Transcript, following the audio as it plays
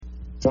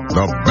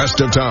The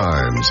Best of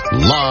Times,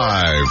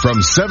 live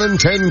from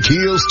 710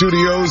 Keel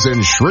Studios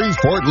in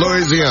Shreveport,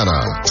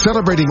 Louisiana,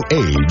 celebrating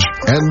age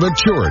and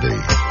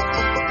maturity.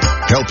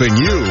 Helping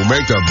you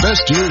make the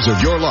best years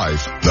of your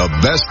life the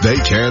best they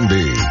can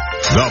be.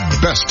 The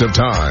Best of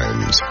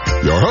Times.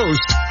 Your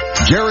host,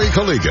 Gary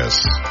Calligas.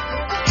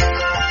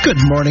 Good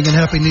morning and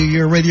Happy New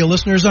Year, radio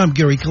listeners. I'm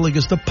Gary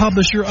Calligas, the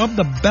publisher of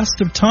The Best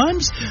of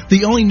Times,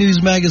 the only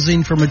news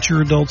magazine for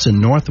mature adults in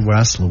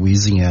Northwest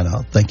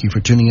Louisiana. Thank you for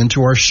tuning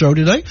into our show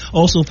today.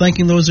 Also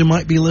thanking those who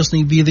might be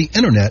listening via the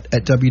internet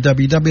at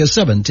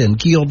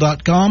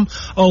www.710keel.com.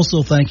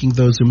 Also thanking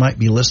those who might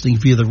be listening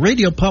via the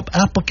Radio Pup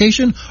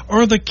application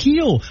or the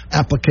Keel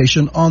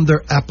application on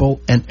their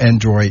Apple and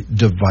Android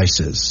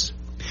devices.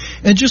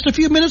 In just a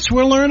few minutes,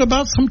 we'll learn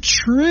about some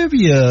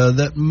trivia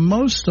that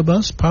most of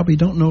us probably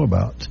don't know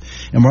about.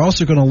 And we're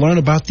also going to learn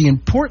about the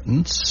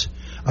importance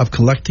of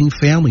collecting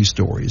family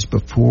stories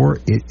before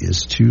it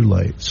is too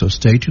late. So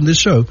stay tuned to the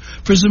show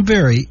for some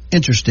very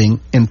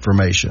interesting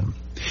information.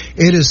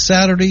 It is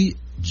Saturday,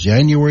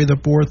 January the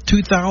 4th,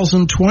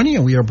 2020,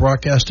 and we are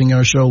broadcasting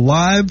our show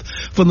live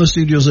from the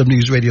studios of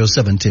News Radio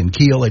 710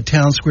 Keel, a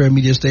town square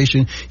media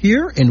station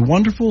here in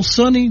wonderful,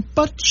 sunny,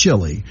 but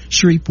chilly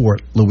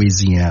Shreveport,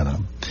 Louisiana.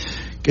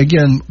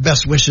 Again,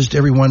 best wishes to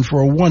everyone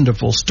for a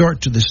wonderful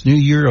start to this new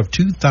year of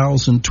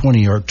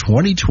 2020 or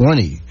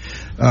 2020.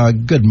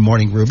 Good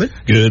morning, Ruben.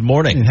 Good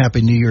morning. And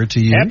Happy New Year to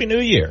you. Happy New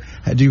Year.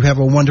 Do you have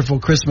a wonderful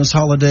Christmas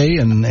holiday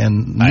and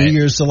New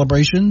Year's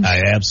celebrations?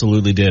 I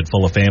absolutely did.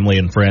 Full of family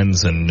and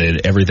friends, and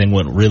everything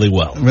went really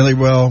well. Really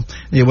well.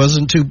 It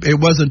wasn't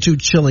too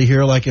chilly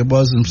here like it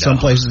was in some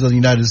places in the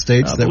United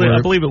States. I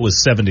believe it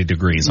was 70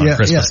 degrees on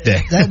Christmas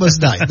Day. That was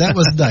nice. That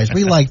was nice.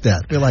 We liked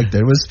that.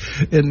 It was,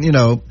 and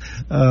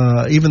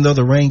even though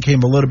the rain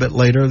came a little bit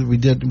later,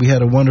 we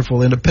had a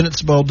wonderful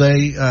Independence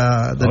Day day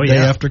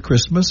after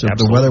Christmas.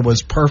 Absolutely. The weather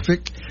was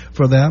perfect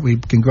for that. We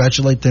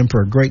congratulate them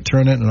for a great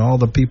turnout and all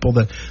the people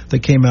that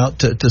came out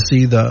to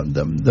see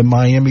the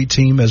Miami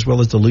team as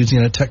well as the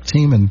Louisiana Tech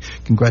team. And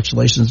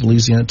congratulations to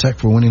Louisiana Tech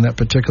for winning that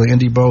particular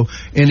Indy Bowl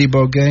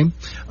game.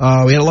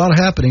 We had a lot of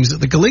happenings.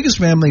 The Calligas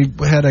family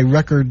had a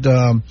record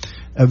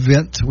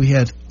event. We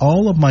had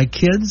all of my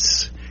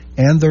kids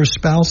and their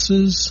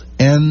spouses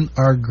and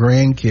our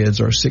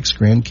grandkids, our 6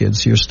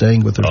 grandkids here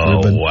staying with us. Oh,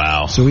 Ruben.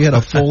 wow. So we had a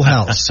full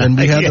house. And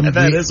we had them.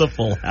 That is a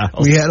full house.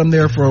 We had them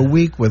there for a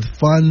week with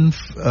fun,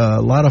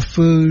 a lot of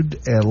food,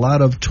 and a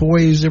lot of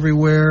toys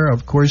everywhere.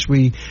 Of course,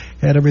 we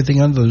had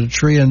everything under the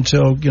tree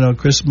until,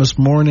 Christmas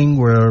morning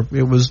where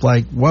it was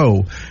like,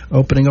 whoa,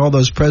 opening all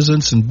those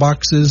presents and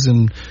boxes.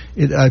 And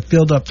I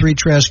filled up 3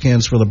 trash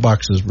cans for the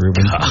boxes,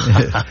 Ruben.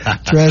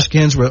 Trash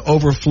cans were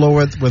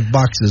overflowing with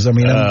boxes. I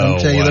mean, I'm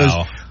telling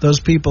you, those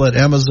people at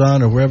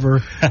Amazon or wherever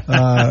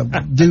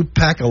do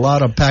pack a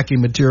lot of packing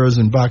materials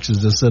in boxes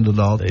to send it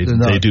all.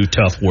 They do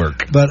tough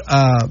work. But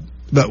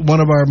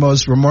one of our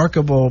most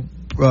remarkable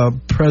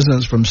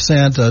presents from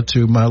Santa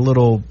to my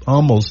little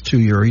almost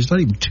 2-year, he's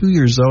not even 2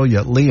 years old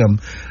yet, Liam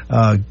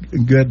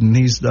Gooden.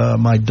 He's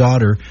my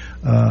daughter,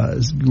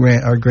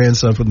 our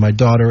grandson with my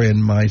daughter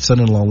and my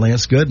son-in-law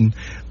Lance Gooden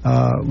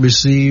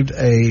received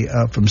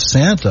from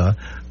Santa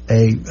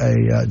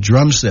a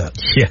drum set.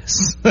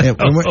 Yes.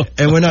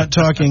 and we're not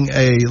talking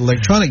a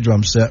electronic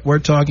drum set. We're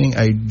talking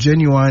a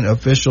genuine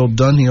official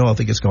Dunhill, I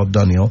think it's called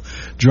Dunhill,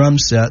 drum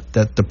set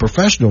that the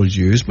professionals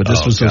use. But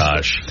this was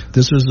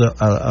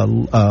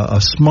a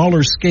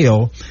smaller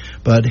scale.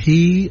 But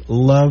he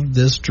loved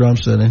this drum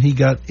set, and he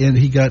got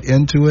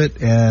into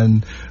it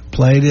and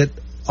played it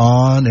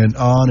on and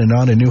on and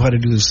on, and knew how to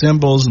do the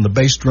cymbals and the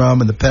bass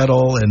drum and the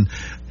pedal and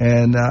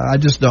I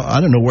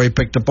don't know where he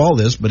picked up all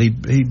this, but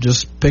he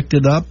just picked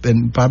it up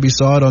and probably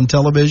saw it on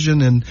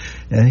television and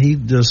he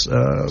just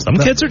some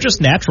kids are just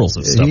naturals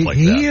at stuff like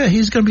that.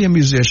 He's going to be a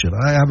musician.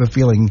 I have a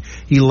feeling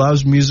he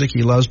loves music.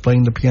 He loves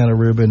playing the piano,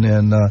 Ruben,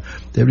 and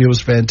it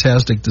was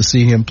fantastic to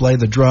see him play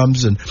the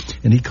drums and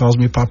he calls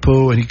me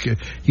Papu, and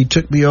he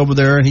took me over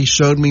there and he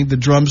showed me the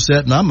drum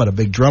set, and I'm not a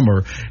big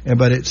drummer,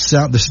 but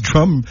this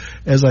drum,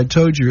 as I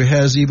told you,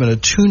 has even a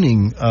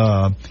tuning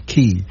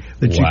key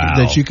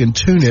that you can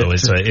tune it.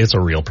 So it's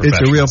a real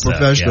professional. It's a real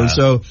professional. Yeah.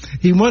 So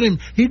he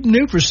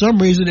knew for some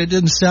reason it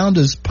didn't sound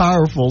as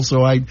powerful,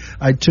 so I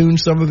tuned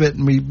some of it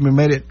and we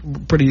made it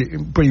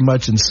pretty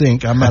much in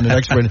sync. I'm not an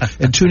expert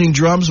in tuning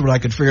drums, but I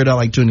could figure it out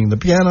like tuning the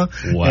piano.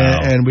 Wow.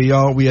 And we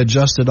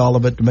adjusted all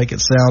of it to make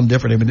it sound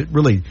different. I mean, it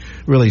really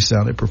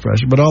sounded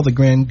professional. But all the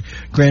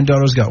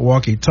granddaughters got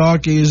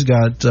walkie-talkies,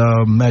 got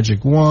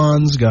magic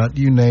wands, got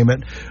you name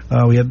it.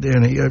 We had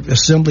an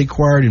assembly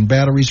choir and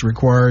batteries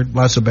required.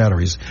 Lots of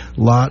batteries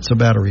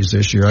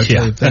this year. I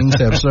tell you, things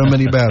have so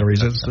many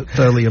batteries. It's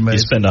totally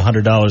amazing. You spend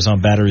 $100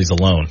 on batteries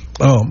alone.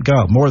 Oh,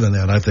 God, more than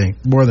that, I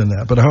think. More than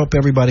that. But I hope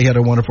everybody had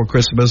a wonderful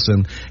Christmas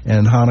and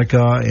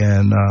Hanukkah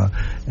and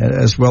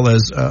as well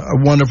as a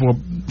wonderful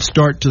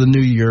start to the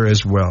new year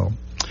as well.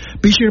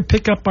 Be sure to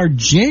pick up our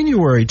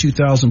January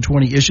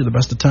 2020 issue of the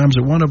Best of Times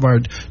at one of our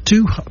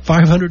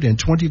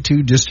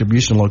 522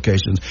 distribution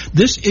locations.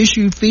 This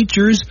issue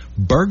features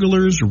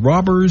burglars,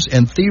 robbers,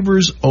 and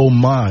thievers. Oh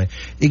my.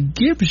 It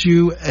gives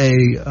you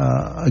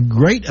a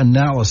great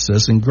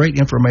analysis and great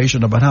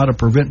information about how to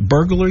prevent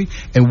burglary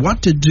and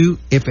what to do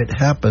if it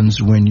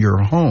happens when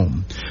you're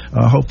home.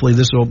 Hopefully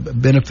this will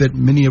benefit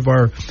many of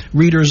our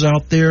readers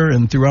out there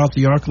and throughout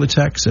the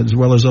Arklatex, as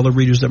well as other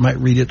readers that might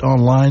read it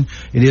online.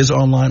 It is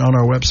online on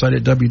our website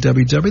at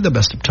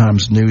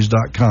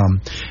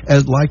www.thebestoftimesnews.com.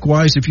 As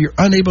likewise, if you're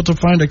unable to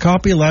find a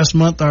copy, last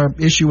month our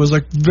issue was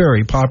a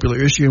very popular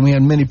issue, and we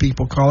had many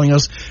people calling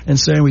us and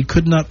saying we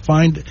could not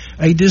find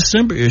a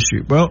December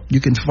issue. Well,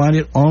 you can find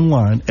it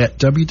online at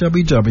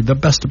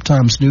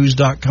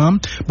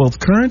www.thebestoftimesnews.com. Both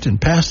current and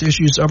past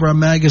issues of our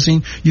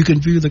magazine. You can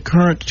view the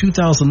current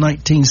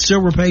 2019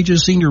 Silver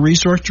Pages Senior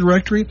Resource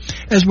Directory,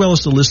 as well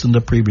as to listen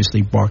to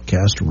previously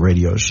broadcast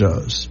radio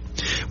shows.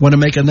 Want to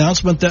make an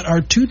announcement that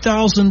our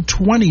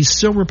 2020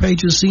 Silver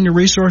Pages Senior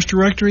Resource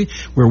Directory,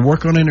 we're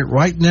working on it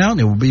right now, and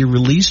it will be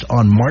released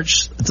on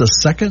March the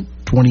 2nd,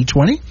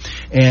 2020.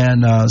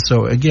 And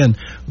so, again,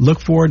 look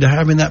forward to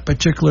having that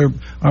particular,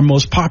 our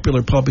most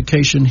popular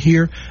publication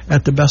here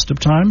at the Best of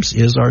Times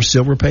is our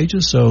Silver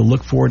Pages. So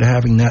look forward to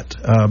having that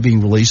being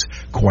released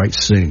quite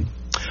soon.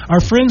 Our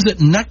friends at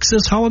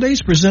Nexus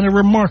Holidays present a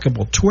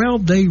remarkable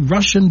 12-day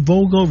Russian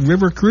Volga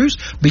River cruise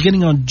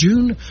beginning on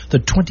June the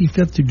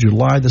 25th to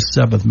July the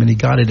 7th. Many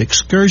guided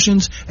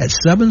excursions at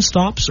 7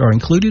 stops are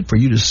included for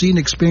you to see and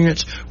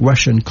experience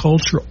Russian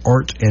culture,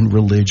 art, and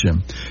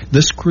religion.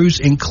 This cruise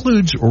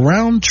includes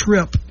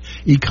round-trip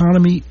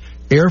economy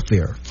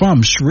airfare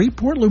from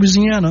Shreveport,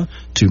 Louisiana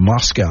to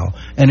Moscow,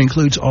 and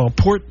includes all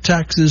port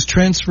taxes,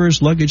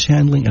 transfers, luggage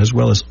handling, as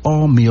well as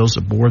all meals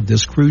aboard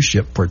this cruise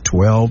ship for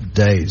 12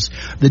 days.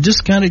 The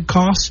discounted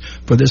cost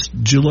for this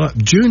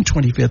June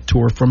 25th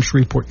tour from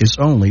Shreveport is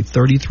only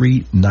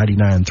 $33.99,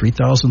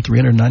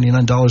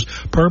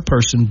 $3,399 per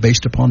person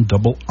based upon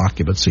double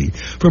occupancy.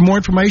 For more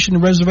information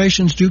and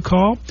reservations, do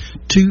call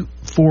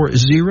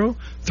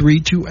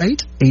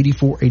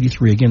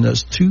 240-328-8483. Again,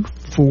 that's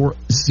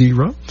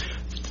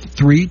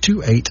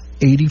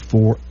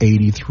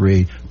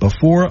 240-328-8483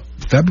 before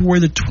February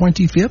the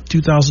 25th,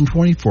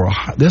 2020 for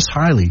this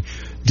highly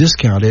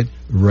discounted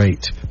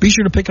rate. Be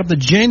sure to pick up the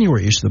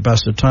January issue of the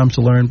Best of Times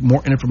to learn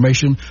more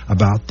information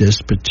about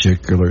this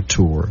particular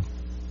tour.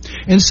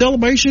 In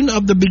celebration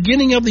of the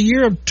beginning of the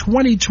year of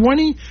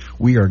 2020,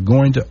 we are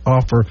going to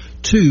offer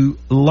 2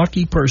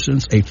 lucky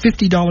persons a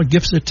 $50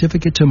 gift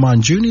certificate to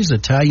Mangiuni's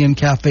Italian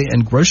Cafe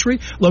and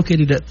Grocery,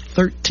 located at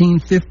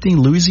 1315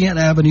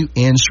 Louisiana Avenue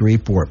in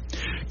Shreveport.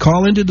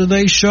 Call into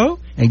today's show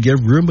and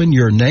give Ruben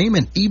your name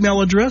and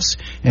email address,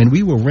 and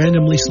we will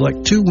randomly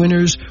select 2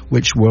 winners,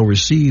 which will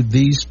receive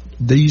these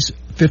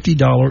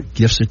 $50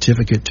 gift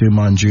certificate to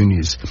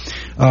Mangiuni's.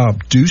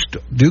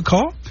 Do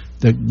call.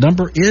 The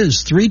number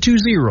is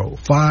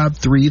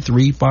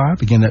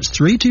 320-5335. Again, that's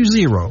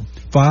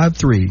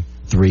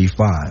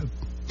 320-5335.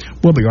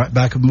 We'll be right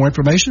back with more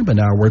information, but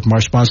now a word from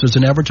our sponsors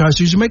and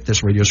advertisers who make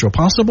this radio show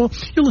possible.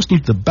 You're listening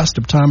to the Best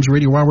of Times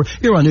Radio Hour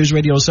here on News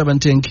Radio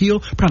 710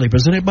 Keel, proudly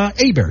presented by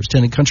Heberts,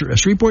 Town and Country of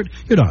Shreveport,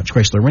 your Dodge,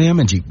 Chrysler, Ram,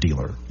 and Jeep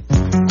dealer.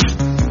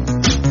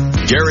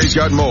 Gary's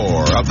got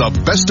more of the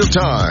Best of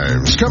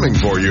Times coming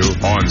for you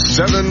on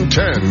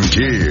 710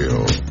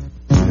 Keel.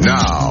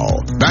 Now,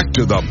 back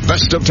to the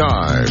Best of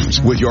Times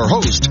with your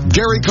host,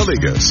 Gary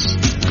Calligas.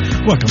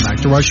 Welcome back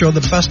to our show,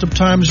 the Best of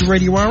Times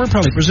Radio Hour,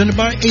 proudly presented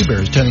by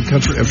Heberts, Town and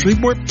Country of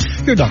Shreveport,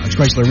 your Dodge,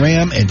 Chrysler,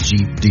 Ram, and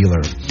Jeep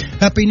dealer.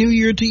 Happy New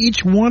Year to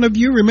each one of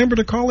you. Remember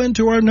to call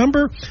into our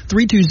number,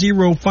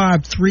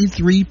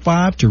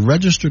 320-5335, to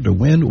register to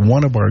win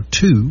one of our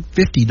 2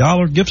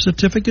 $50 gift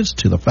certificates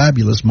to the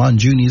fabulous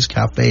Mangiuni's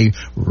Cafe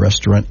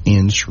Restaurant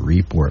in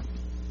Shreveport.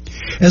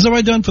 As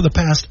I've done for the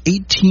past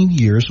 18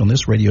 years on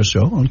this radio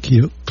show on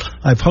Q,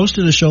 I've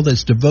hosted a show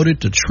that's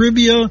devoted to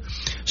trivia,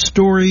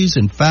 stories,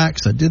 and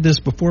facts. I did this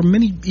before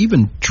many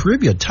even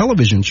trivia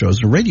television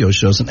shows and radio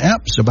shows and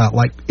apps about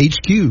like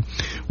HQ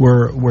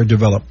were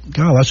developed.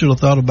 God, I should have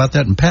thought about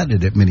that and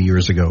patented it many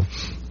years ago.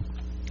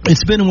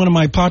 It's been one of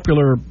my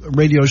popular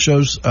radio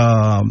shows,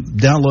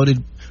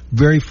 downloaded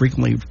very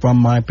frequently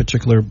from my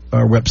particular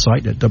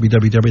website at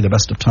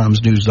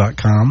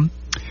www.thebestoftimesnews.com.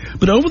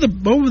 But over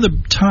the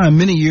time,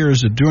 many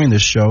years of doing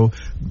this show,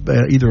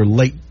 either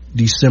late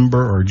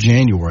December or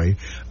January,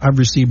 I've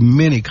received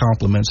many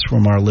compliments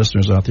from our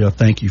listeners out there.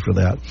 Thank you for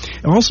that.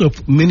 And also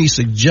many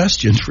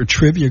suggestions for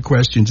trivia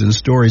questions and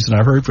stories. And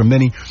I heard from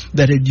many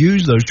that had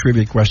used those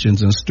trivia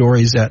questions and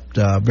stories at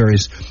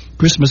various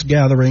Christmas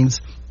gatherings,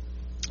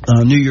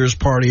 New Year's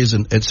parties,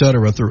 and et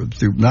cetera, through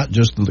not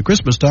just in the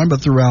Christmas time,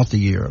 but throughout the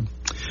year.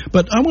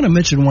 But I want to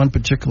mention one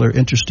particular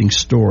interesting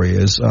story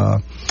is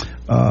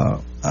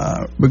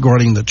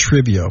regarding the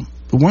trivia.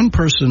 One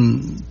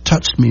person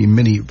touched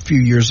me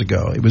few years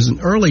ago. It was in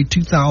early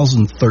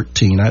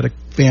 2013. I had a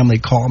family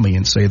call me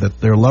and say that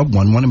their loved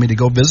one wanted me to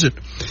go visit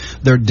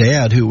their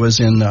dad, who was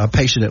in a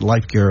patient at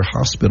Life Care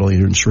Hospital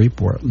here in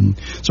Shreveport. And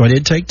so I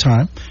did take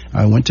time.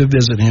 I went to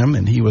visit him,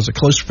 and he was a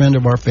close friend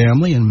of our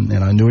family, and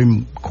I knew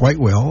him quite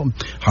well.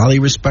 Highly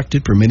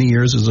respected for many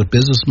years as a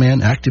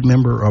businessman, active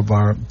member of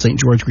our St.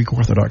 George Greek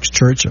Orthodox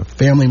Church, a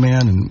family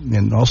man,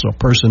 and also a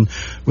person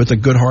with a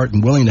good heart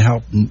and willing to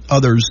help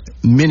others,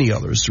 many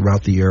others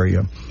throughout the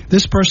area.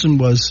 This person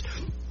was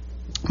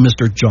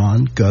Mr.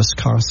 John Gus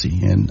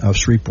Cossey of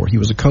Shreveport. He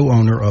was a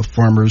co-owner of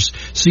Farmers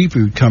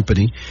Seafood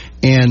Company,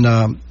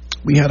 and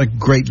we had a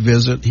great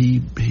visit.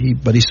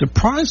 But he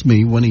surprised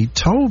me when he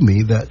told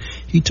me that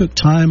he took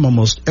time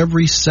almost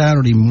every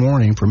Saturday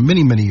morning for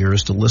many, many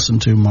years to listen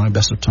to my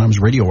Best of Times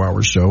Radio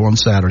Hour show on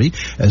Saturday,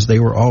 as they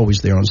were always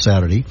there on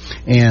Saturday.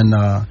 And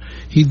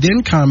he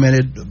then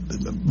commented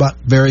about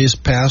various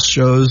past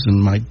shows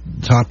and my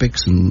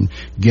topics and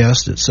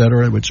guests,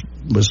 etc., which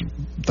was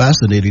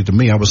fascinating to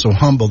me. I was so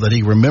humbled that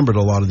he remembered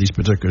a lot of these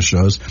particular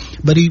shows.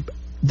 But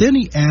then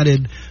he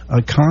added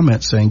a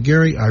comment saying,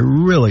 Gary, I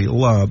really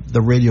love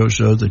the radio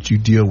shows that you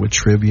deal with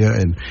trivia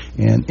and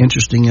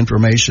interesting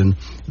information,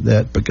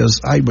 that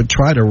because I would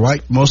try to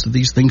write most of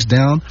these things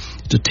down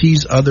to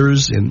tease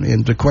others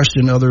and to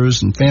question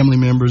others and family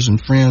members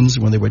and friends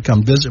when they would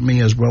come visit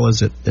me, as well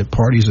as at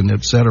parties and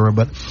et cetera.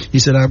 But he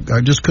said, I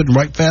just couldn't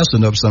write fast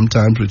enough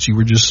sometimes, but you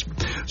were just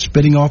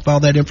spitting off all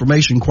that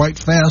information quite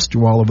fast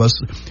to all of us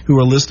who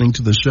are listening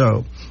to the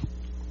show.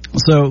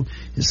 So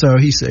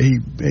he said,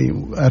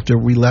 after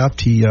we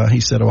left, he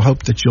said, I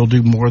hope that you'll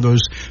do more of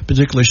those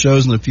particular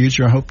shows in the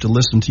future. I hope to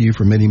listen to you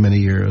for many, many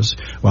years.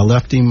 Well, I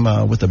left him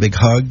with a big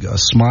hug, a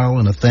smile,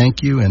 and a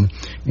thank you. And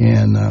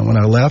when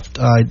I left,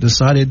 I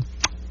decided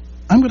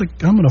I'm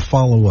gonna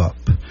follow up.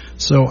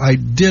 So I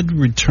did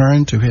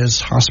return to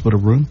his hospital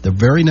room the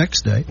very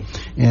next day,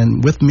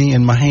 and with me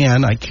in my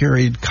hand, I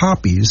carried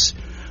copies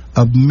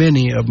of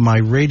many of my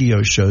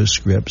radio show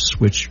scripts,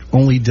 which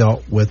only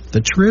dealt with the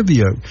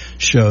trivia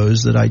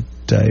shows that I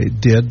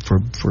did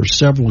for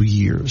several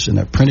years, and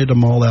I printed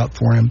them all out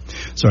for him.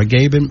 So I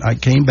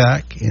came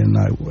back and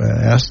I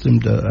asked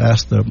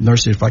the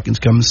nurse if I can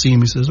come and see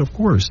him. He says, of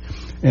course.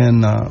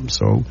 And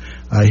so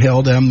I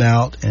held them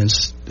out and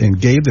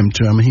gave them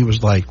to him, and he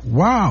was like,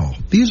 wow,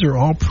 these are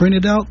all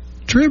printed out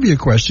trivia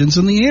questions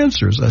and the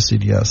answers. I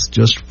said, yes,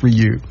 just for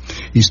you.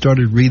 He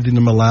started reading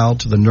them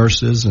aloud to the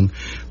nurses, and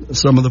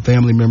some of the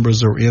family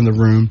members are in the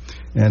room,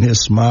 and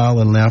his smile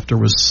and laughter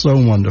was so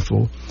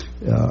wonderful.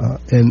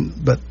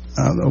 But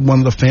one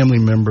of the family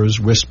members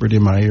whispered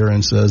in my ear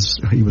and says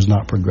he was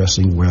not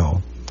progressing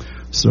well.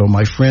 So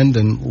my friend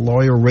and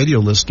loyal radio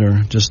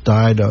listener just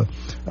died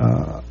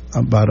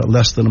about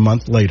less than a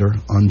month later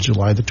on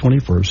July the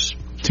 21st,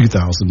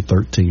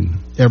 2013.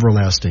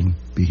 Everlasting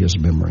be his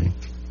memory.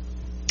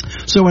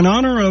 So in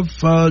honor of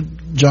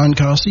John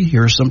Cossey,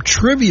 here are some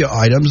trivia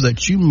items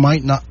that you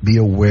might not be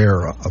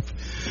aware of.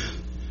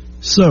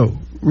 So,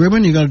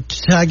 Ruben, you going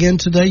to tag in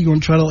today? You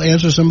want to try to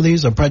answer some of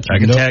these? I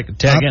can tag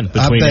in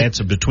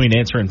between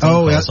answer and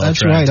phone calls.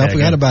 That's right. I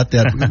forgot about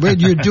that.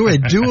 You're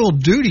doing dual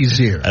duties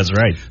here. That's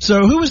right.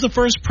 So who was the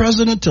first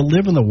president to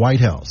live in the White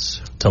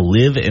House? To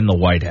live in the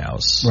White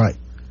House? Right.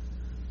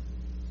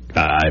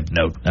 I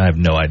have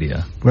no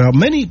idea. Well,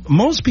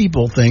 most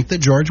people think that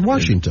George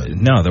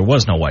Washington. No, there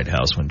was no White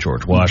House when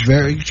George Washington.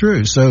 Very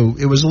true. So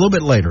it was a little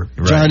bit later.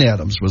 Right. John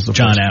Adams was the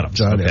first.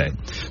 John Adams.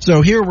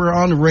 So here we're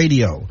on the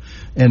radio,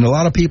 and a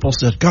lot of people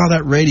said, God,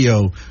 that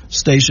radio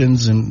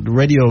stations and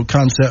radio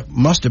concept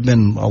must have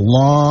been a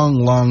long,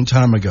 long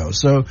time ago.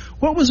 So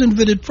what was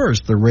invented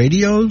first, the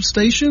radio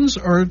stations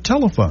or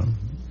telephone?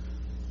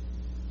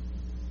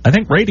 I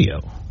think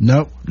radio.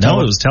 Nope. No,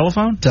 it was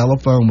telephone?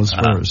 Telephone was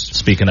first.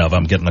 Speaking of,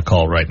 I'm getting a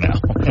call right now.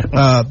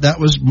 That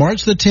was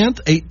March the 10th,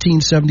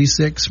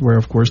 1876, where,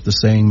 of course, the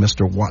saying,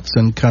 Mr.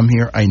 Watson, come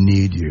here, I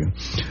need you.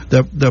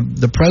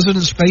 The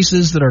president's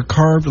faces that are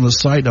carved on the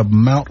site of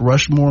Mount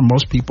Rushmore,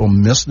 most people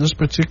miss this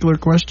particular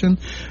question.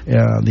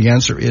 The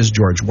answer is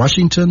George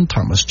Washington,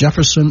 Thomas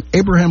Jefferson,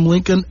 Abraham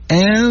Lincoln,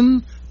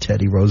 and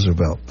Teddy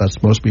Roosevelt.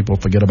 That's most people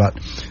forget about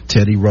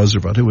Teddy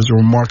Roosevelt, who was a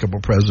remarkable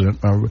president.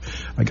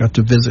 I got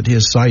to visit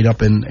his site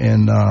up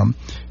in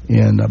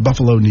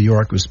Buffalo, New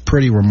York. It was a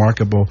pretty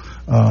remarkable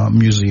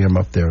museum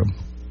up there.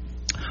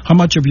 How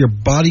much of your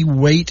body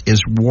weight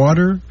is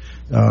water?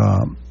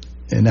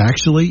 And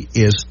actually,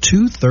 is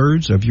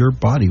 2/3 of your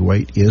body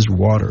weight is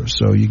water.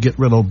 So you get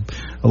rid of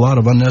a lot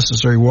of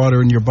unnecessary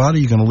water in your body,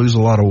 you're going to lose a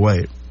lot of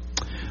weight.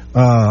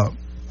 How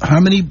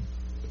many?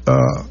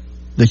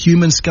 The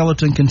human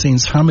skeleton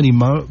contains how many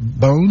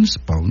bones?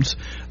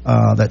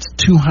 That's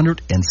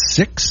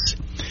 206.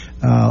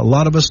 A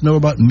lot of us know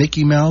about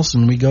Mickey Mouse,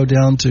 and we go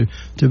down to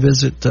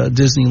visit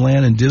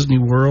Disneyland and Disney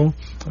World.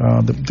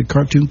 The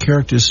cartoon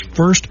character's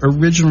first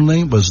original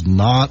name was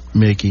not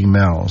Mickey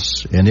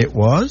Mouse, and it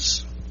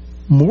was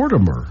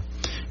Mortimer.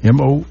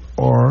 Mortimer.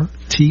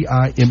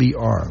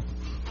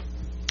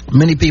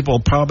 Many people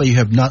probably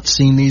have not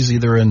seen these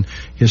either in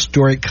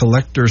historic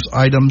collector's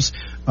items.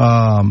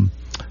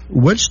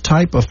 Which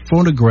type of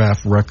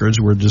phonograph records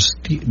were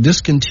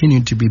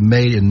discontinued to be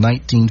made in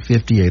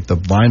 1958? The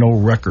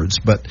vinyl records,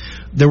 but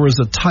there was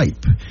a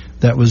type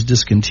that was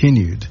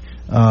discontinued,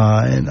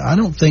 and I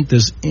don't think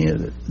there's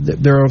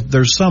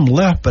some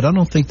left, but I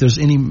don't think there's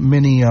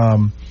many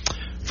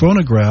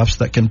phonographs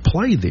that can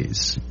play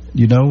these.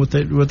 You know what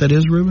that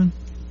is, Ruben?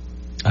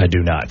 I do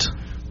not.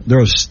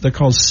 They're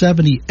called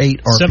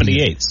 78 RPM.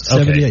 78.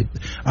 78.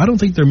 I don't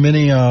think there are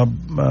many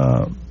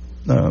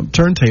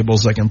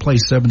turntables that can play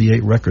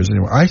 78 records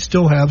anymore. I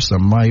still have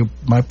some.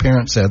 My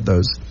parents had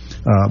those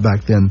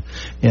back then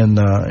in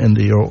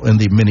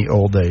the many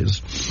old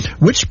days.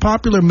 Which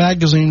popular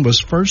magazine was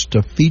first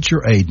to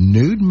feature a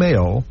nude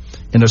male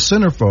in a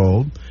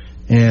centerfold,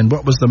 and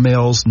what was the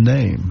male's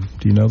name?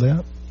 Do you know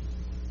that?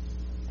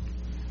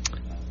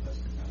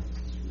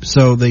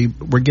 So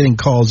we're getting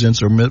calls in,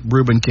 so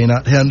Ruben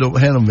cannot handle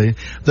me.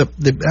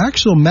 The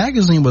actual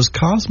magazine was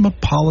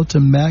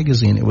Cosmopolitan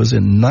Magazine. It was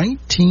in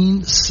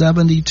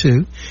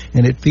 1972,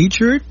 and it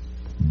featured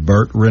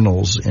Burt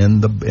Reynolds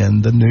in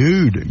the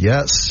nude.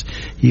 Yes,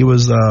 he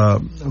was a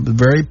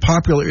very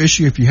popular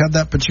issue. If you have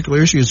that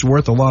particular issue, it's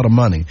worth a lot of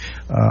money.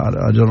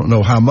 I don't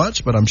know how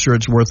much, but I'm sure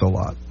it's worth a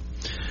lot.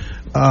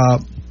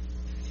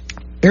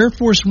 Air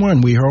Force One,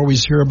 we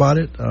always hear about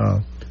it.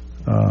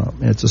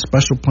 It's a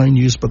special plane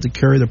used to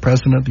carry the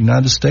President of the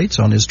United States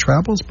on his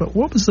travels. But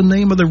what was the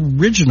name of the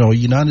original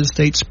United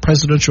States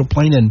presidential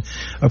plane in,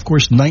 of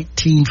course,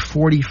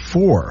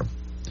 1944?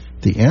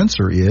 The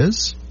answer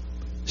is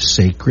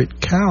Sacred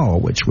Cow,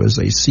 which was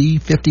a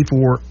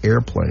C-54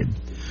 airplane.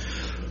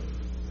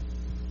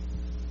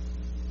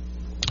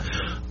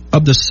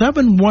 Of the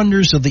 7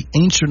 wonders of the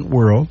ancient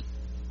world,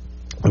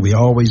 we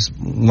always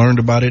learned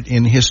about it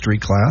in history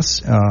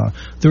class.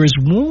 There is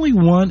only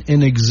one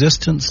in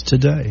existence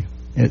today.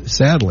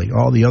 Sadly,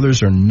 all the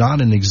others are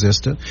not in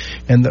existence.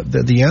 And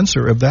the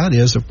answer of that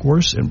is, of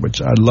course, and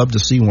which I'd love to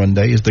see one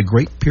day, is the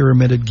Great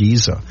Pyramid of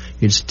Giza.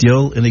 It's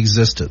still in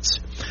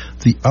existence.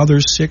 The other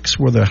 6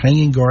 were the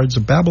Hanging Gardens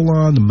of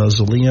Babylon, the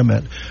Mausoleum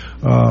at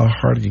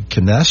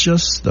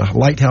Hyrcanus, the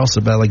Lighthouse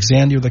of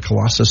Alexandria, the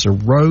Colossus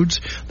of Rhodes,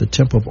 the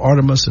Temple of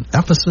Artemis in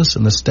Ephesus,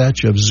 and the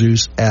statue of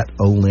Zeus at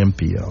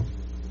Olympia.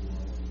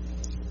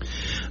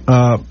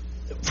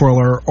 For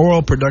our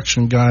oil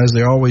production guys,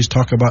 they always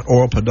talk about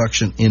oil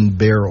production in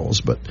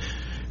barrels, but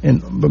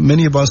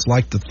many of us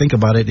like to think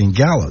about it in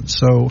gallons.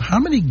 So how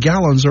many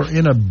gallons are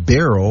in a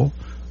barrel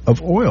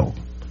of oil?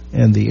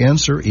 And the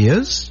answer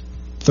is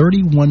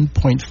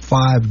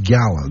 31.5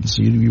 gallons.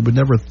 You would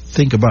never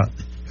think about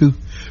who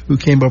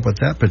came up with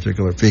that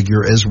particular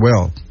figure as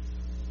well.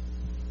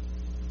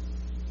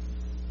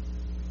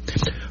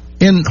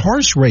 In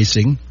horse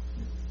racing,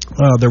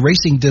 the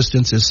racing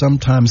distance is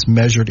sometimes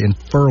measured in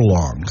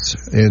furlongs,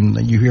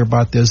 and you hear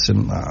about this, but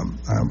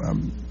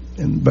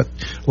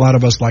a lot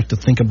of us like to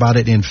think about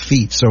it in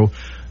feet. So,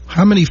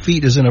 how many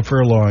feet is in a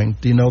furlong?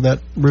 Do you know that,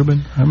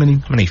 Ruben? How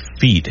many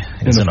feet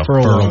is in a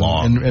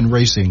furlong? In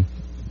racing?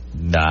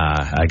 Nah,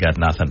 I got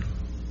nothing.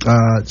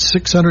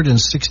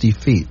 660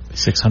 feet.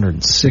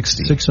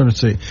 660.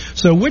 660.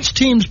 So, which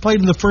teams played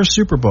in the first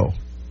Super Bowl?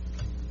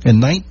 In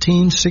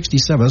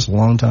 1967, that's a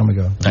long time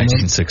ago.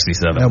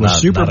 1967. That was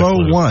Super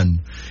Bowl I.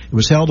 It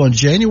was held on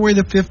January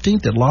the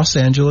 15th at Los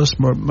Angeles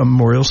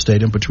Memorial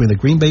Stadium between the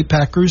Green Bay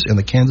Packers and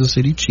the Kansas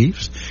City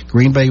Chiefs.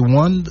 Green Bay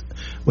won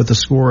with a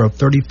score of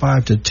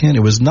 35-10.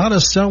 It was not a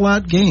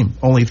sellout game.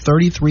 Only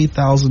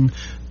 33,000.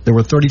 There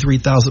were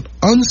 33,000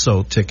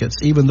 unsold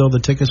tickets, even though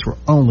the tickets were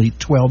only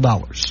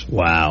 $12.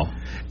 Wow.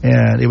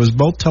 And it was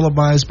both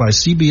televised by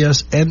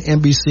CBS and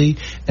NBC,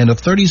 and a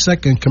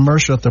 30-second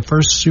commercial at the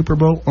first Super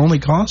Bowl only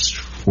cost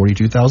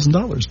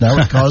 $42,000. Now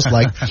it costs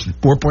like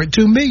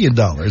 $4.2 million,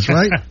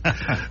 right?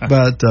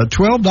 But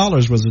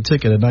 $12 was the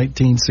ticket in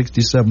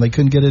 1967. They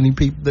couldn't get any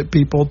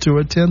people to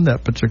attend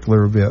that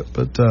particular event,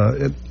 but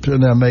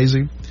isn't that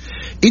amazing?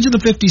 Each of the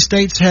 50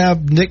 states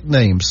have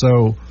nicknames,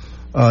 so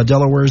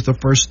Delaware is the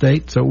first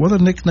state. So what are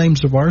the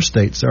nicknames of our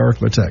states?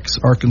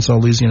 Arkansas,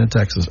 Louisiana,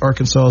 Texas.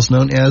 Arkansas is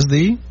known as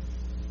the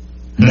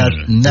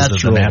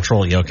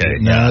natural. Okay.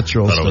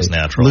 Natural. I thought it was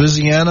natural.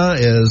 Louisiana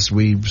is,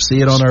 we see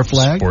it on our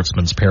flag.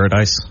 Sportsman's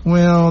paradise.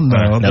 Well,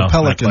 no, the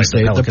Pelican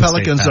State. The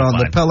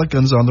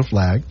Pelicans on the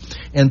flag.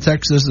 And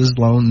Texas is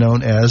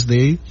known as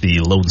the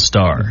Lone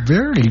Star.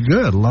 Very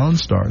good, Lone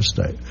Star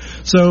State.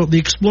 So the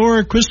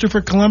explorer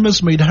Christopher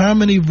Columbus made how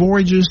many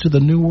voyages to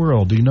the New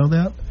World? Do you know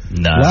that?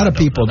 No, a lot of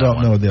people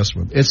don't know this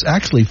one. It's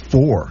actually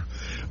 4.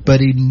 But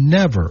he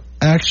never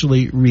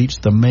actually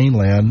reached the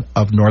mainland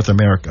of North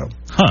America.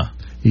 Huh.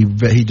 He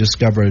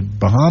discovered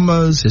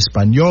Bahamas,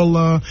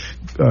 Hispaniola,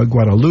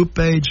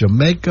 Guadalupe,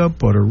 Jamaica,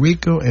 Puerto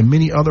Rico, and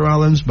many other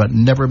islands, but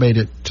never made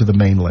it to the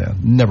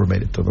mainland. Never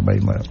made it to the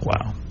mainland.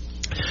 Wow.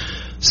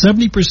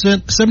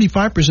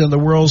 75% of the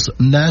world's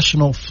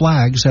national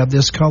flags have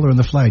this color in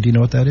the flag. Do you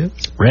know what that is?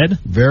 Red?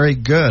 Very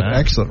good.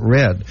 Excellent.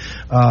 Red.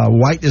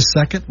 White is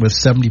second with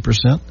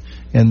 70%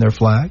 in their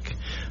flag.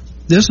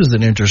 This is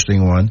an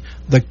interesting one.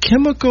 The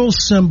chemical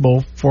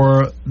symbol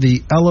for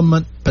the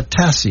element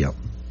potassium.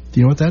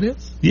 Do you know what that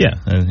is? Yeah,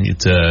 and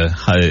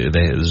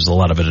there's a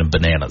lot of it in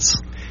bananas.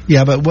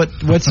 Yeah, but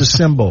what's the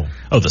symbol?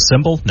 Oh, the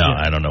symbol? No,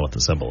 I don't know what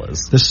the symbol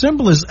is. The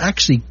symbol is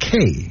actually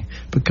K,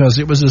 because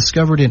it was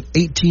discovered in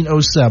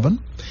 1807,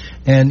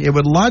 and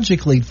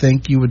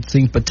you would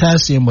think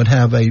potassium would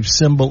have a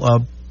symbol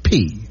of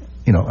P.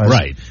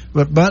 Right.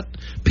 But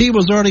P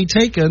was already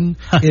taken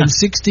in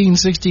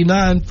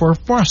 1669 for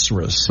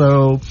phosphorus,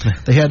 so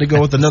they had to go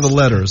with another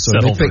letter. So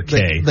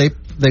they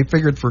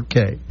figured for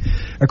K.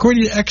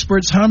 According to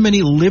experts, how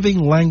many living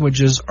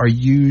languages are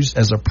used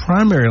as a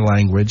primary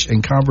language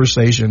in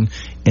conversation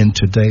in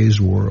today's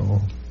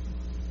world?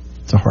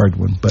 It's a hard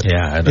one, but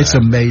it's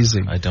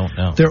amazing. I don't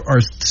know. There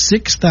are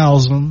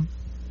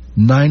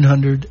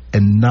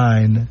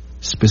 6,909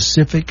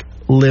 specific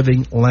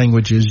living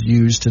languages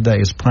used today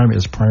as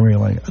primary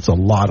language. That's a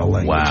lot of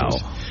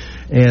languages. Wow.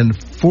 And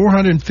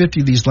 450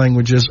 of these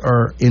languages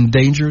are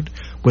endangered,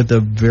 with a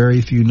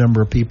very few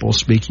number of people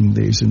speaking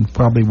these, and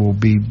probably will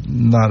be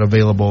not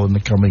available in the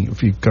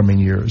coming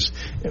years.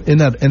 Isn't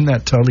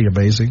that totally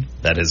amazing?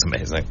 That is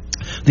amazing.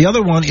 The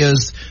other one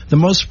is the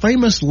most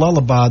famous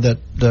lullaby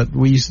that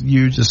we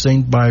use to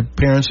sing by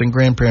parents and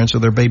grandparents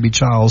of their baby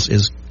childs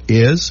is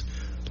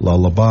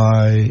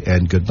Lullaby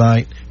and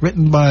Goodnight,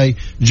 written by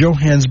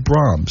Johannes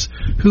Brahms,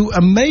 who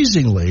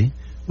amazingly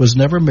was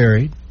never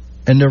married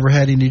and never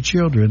had any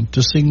children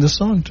to sing the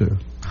song to.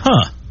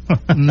 Huh.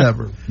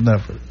 Never.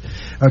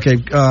 Okay,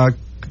 a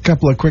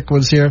couple of quick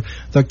ones here.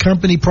 The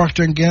company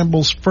Procter &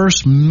 Gamble's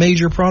first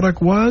major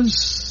product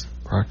was?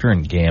 Procter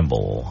 &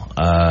 Gamble.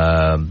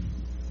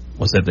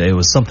 It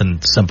was something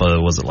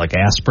simple. Was it like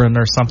aspirin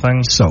or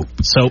something? Soap.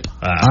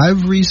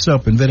 Ivory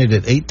soap, invented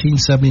in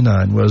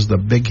 1879, was the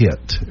big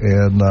hit.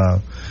 And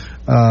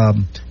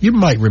you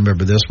might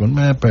remember this one.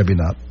 Probably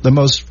not.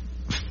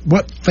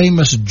 What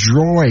famous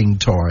drawing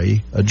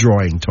toy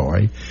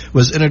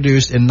was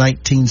introduced in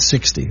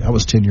 1960? I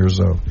was 10 years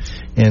old,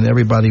 and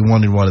everybody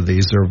wanted one of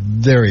these. They're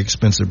very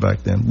expensive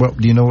back then.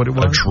 Do you know what it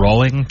was? A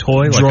drawing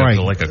toy?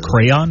 Like a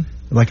crayon?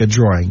 Like a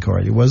drawing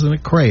card. It wasn't a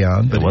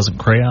crayon. It wasn't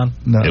crayon?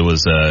 No. It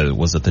was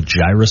it the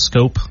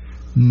gyroscope?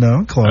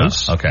 No,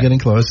 close. Oh, okay. Getting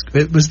close.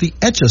 It was the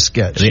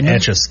Etch-a-Sketch. The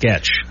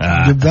Etch-a-Sketch.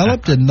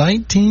 Developed in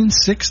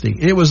 1960.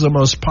 It was the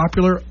most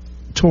popular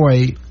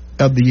toy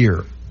of the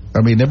year. I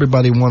mean,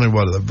 everybody wanted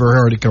one of them. Very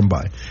hard to come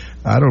by.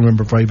 I don't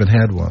remember if I even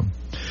had one.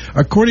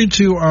 According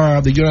to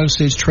the United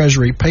States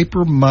Treasury,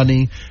 paper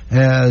money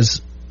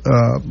has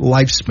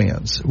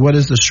lifespans. What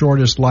is the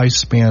shortest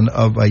lifespan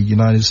of a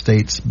United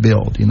States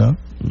bill? Do you know?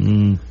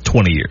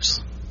 20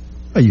 years.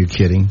 Are you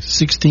kidding?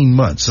 16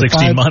 months.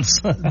 16 months?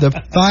 The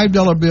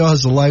 $5 bill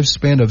has a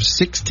lifespan of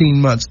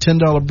 16 months.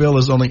 $10 bill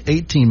is only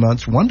 18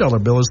 months.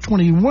 $1 bill is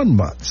 21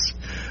 months.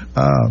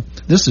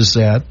 This is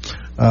sad.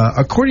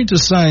 According to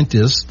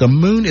scientists, the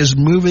moon is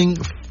moving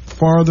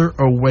farther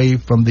away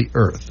from the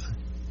Earth.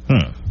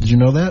 Did you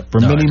know that? For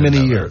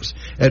many years.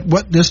 At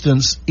what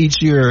distance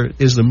each year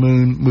is the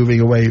moon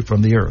moving away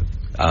from the Earth?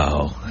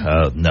 No,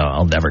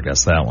 I'll never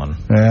guess that one.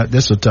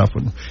 This is a tough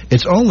one.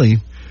 It's only...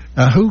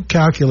 who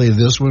calculated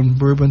this one,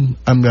 Ruben?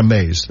 I'm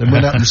amazed. They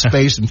went out in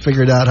space and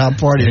figured out how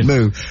far it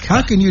moved.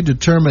 How can you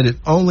determine it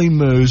only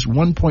moves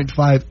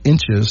 1.5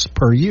 inches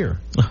per year?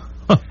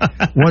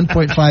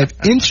 1.5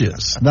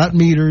 inches, not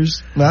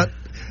meters, not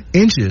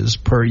inches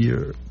per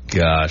year.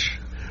 Gosh.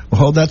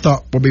 Well, hold that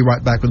thought. We'll be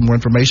right back with more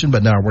information,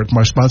 but now a word from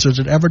our sponsors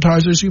and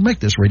advertisers who make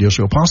this radio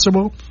show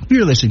possible.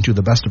 You're listening to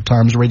the Best of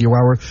Times Radio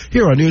Hour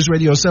here on News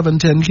Radio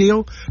 710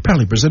 Keel,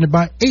 proudly presented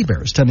by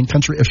Heberts Town &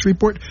 Country of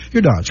Shreveport,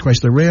 your Dodge,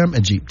 Chrysler, Ram,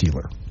 and Jeep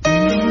dealer.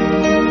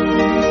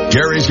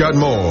 Gary's got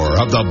more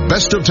of the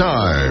Best of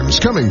Times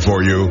coming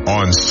for you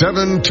on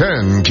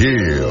 710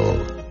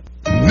 Keel.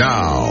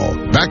 Now,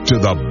 back to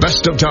the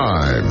Best of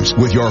Times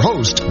with your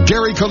host,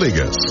 Gary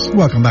Calligas.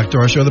 Welcome back to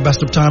our show, the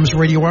Best of Times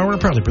Radio Hour,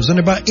 proudly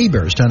presented by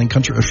Heberts Town &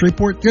 Country of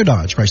Shreveport, your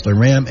Dodge, Chrysler,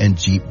 Ram, and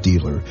Jeep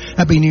dealer.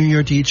 Happy New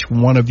Year to each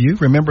one of you.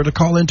 Remember to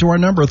call into our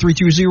number,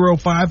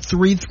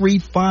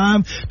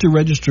 320-5335, to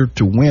register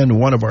to win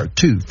one of our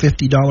two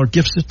 $50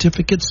 gift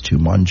certificates to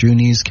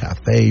Monjuni's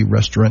Cafe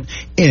Restaurant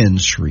in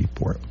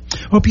Shreveport.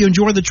 Hope you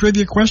enjoyed the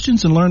trivia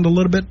questions and learned a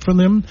little bit from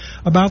them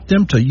about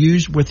them to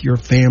use with your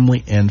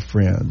family and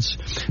friends.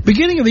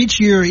 Beginning of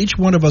each year, each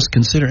one of us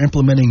consider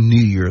implementing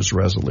New Year's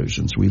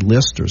resolutions. We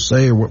list or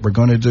say what we're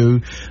going to do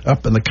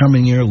up in the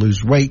coming year: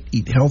 lose weight,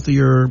 eat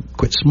healthier,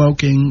 quit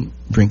smoking,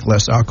 drink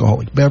less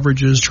alcoholic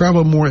beverages,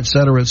 travel more,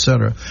 etc.,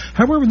 etc.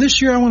 However,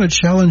 this year I want to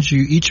challenge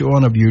you, each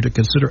one of you, to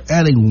consider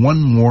adding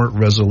one more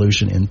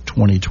resolution in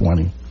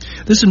 2020.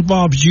 This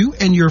involves you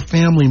and your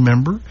family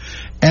member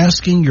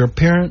asking your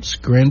parents,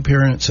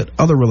 grandparents, and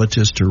other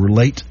relatives to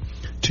relate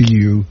to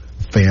you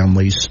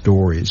family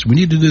stories. We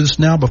need to do this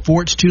now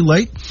before it's too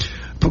late,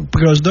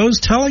 because those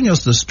telling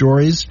us the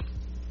stories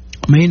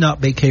may not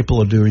be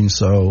capable of doing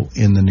so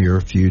in the near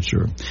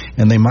future.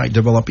 And they might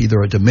develop either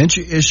a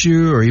dementia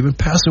issue or even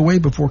pass away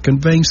before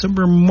conveying some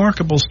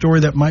remarkable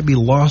story that might be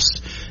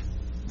lost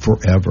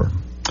forever.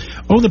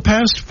 Over the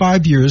past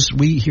 5 years,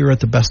 we here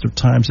at the Best of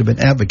Times have been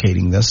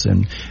advocating this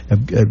and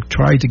have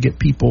tried to get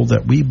people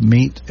that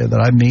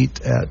I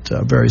meet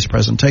at various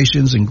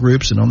presentations and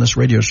groups and on this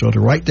radio show to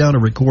write down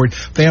and record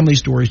family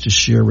stories to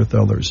share with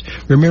others.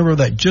 Remember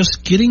that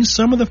just getting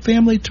some of the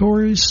family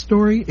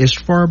story is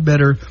far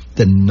better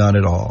than none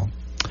at all.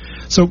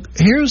 So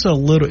here's a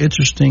little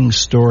interesting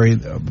story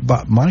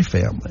about my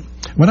family.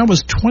 When I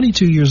was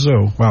 22 years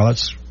old, wow,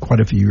 that's quite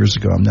a few years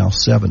ago, I'm now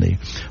 70,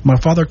 my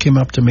father came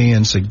up to me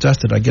and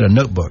suggested I get a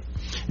notebook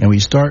and we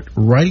start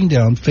writing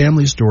down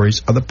family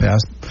stories of the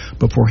past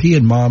before he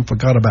and Mom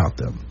forgot about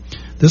them.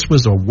 This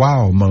was a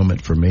wow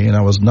moment for me, and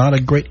I was not a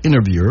great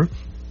interviewer.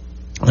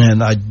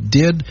 And I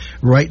did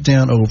write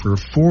down over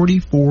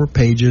 44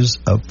 pages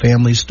of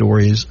family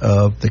stories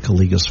of the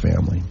Calligas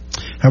family.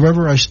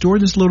 However, I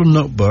stored this little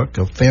notebook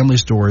of family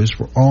stories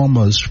for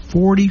almost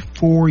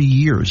 44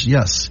 years.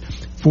 Yes,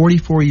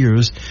 44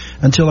 years,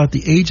 until at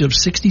the age of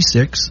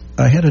 66,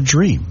 I had a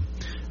dream.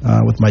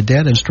 With my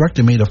dad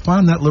instructing me to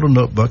find that little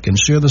notebook and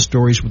share the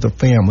stories with the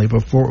family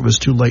before it was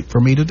too late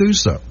for me to do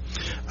so.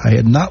 I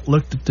had not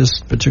looked at this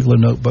particular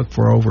notebook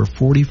for over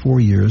 44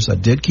 years. I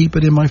did keep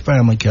it in my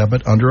family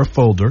cabinet under a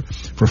folder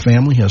for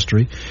family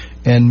history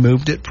and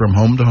moved it from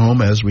home to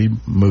home as we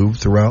moved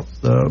throughout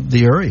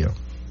the area.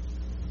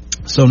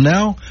 So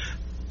now,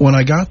 when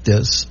I got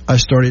this, I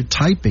started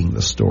typing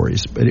the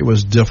stories, but it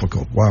was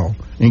difficult. Wow.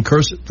 In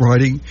cursive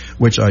writing,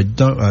 which I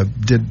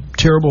did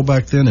terrible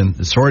back then, and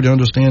it's hard to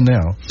understand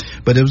now.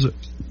 But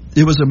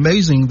it was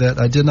amazing that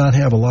I did not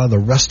have a lot of the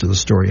rest of the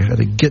story. I had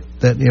to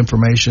get that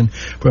information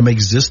from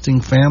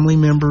existing family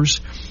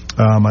members.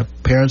 My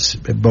parents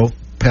had both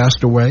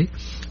passed away,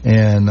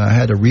 and I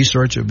had to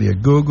research it via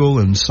Google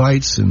and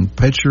sites and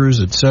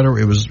pictures, etc.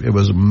 It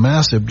was a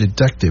massive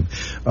detective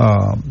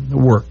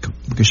work,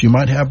 because you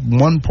might have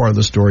one part of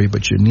the story,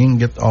 but you didn't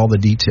get all the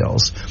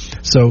details.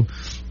 So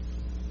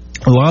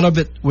a lot of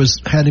it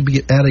had to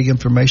be adding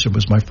information.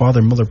 Was my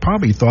father and mother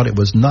probably thought it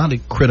was not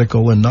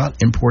critical and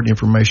not important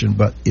information,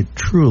 but it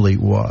truly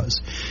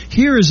was.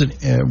 Here is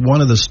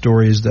one of the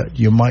stories that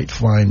you might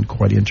find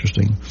quite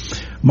interesting.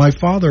 My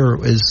father,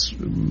 his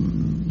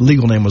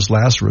legal name was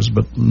Lazarus,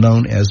 but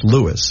known as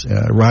Lewis,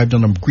 arrived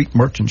on a Greek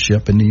merchant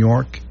ship in New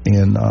York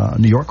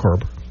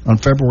Harbor on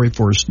February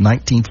 1st,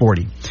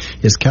 1940.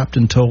 His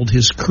captain told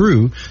his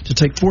crew to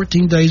take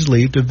 14 days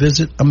leave to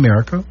visit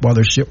America while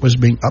their ship was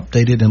being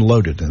updated and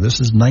loaded. Now,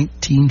 this is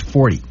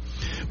 1940.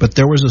 But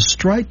there was a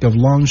strike of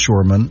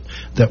longshoremen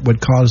that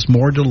would cause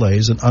more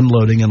delays in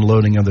unloading and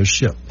loading of their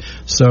ship.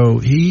 So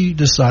he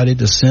decided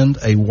to send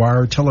a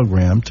wire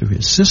telegram to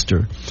his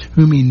sister,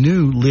 whom he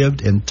knew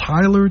lived in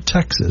Tyler,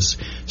 Texas,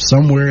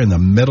 somewhere in the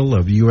middle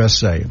of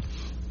USA.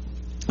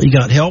 He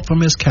got help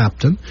from his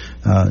captain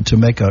to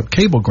make a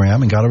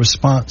cablegram and got a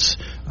response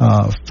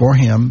for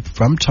him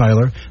from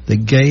Tyler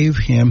that gave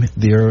him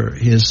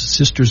his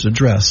sister's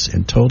address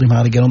and told him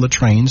how to get on the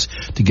trains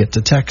to get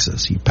to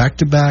Texas. He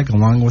packed a bag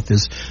along with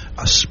his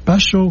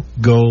special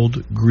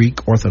gold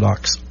Greek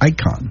Orthodox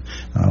icon.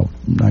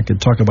 I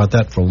could talk about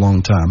that for a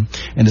long time.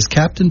 And his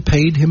captain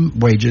paid him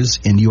wages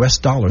in U.S.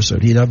 dollars, so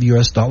he'd have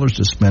U.S. dollars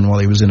to spend while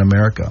he was in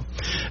America.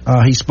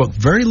 He spoke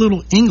very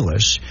little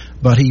English,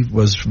 but he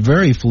was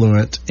very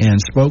fluent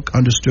and spoke,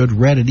 understood,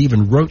 read, and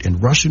even wrote in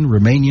Russian,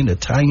 Romanian,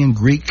 Italian,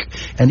 Greek,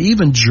 and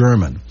even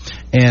German.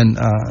 And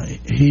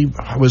he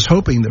was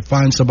hoping to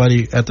find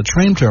somebody at the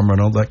train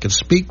terminal that could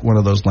speak one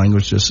of those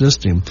languages to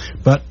assist him.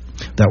 But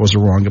that was a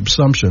wrong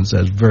assumption,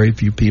 as very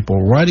few people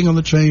riding on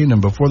the train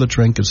and before the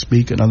train could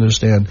speak and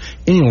understand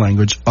any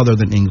language other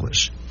than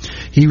English.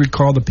 He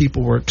recalled the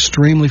people were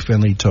extremely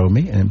friendly, he told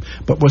me,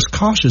 but was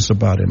cautious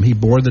about him. He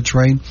boarded the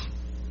train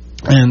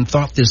and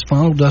thought this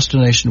final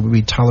destination would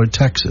be Tyler,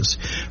 Texas.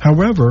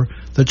 However,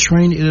 the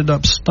train ended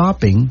up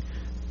stopping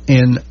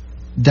in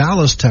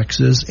Dallas,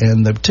 Texas,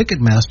 and the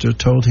ticket master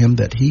told him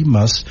that he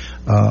must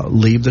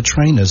leave the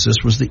train as this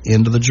was the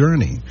end of the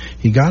journey.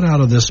 He got out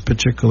of this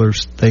particular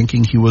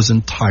thinking he was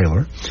in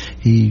Tyler.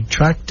 He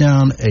tracked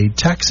down a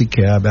taxi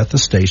cab at the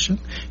station,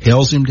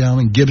 hails him down,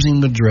 and gives him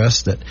the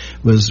address that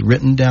was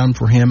written down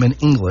for him in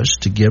English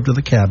to give to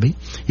the cabbie.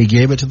 He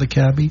gave it to the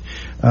cabbie.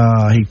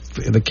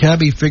 The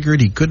cabbie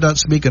figured he could not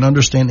speak and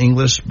understand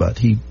English, but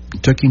he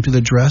took him to the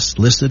address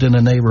listed in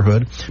a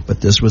neighborhood, but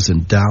this was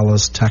in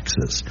Dallas,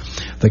 Texas.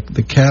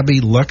 The cabbie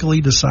luckily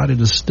decided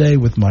to stay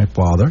with my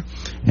father,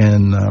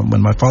 and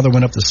when my father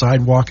went up the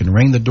sidewalk and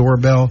rang the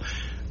doorbell,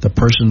 the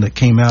person that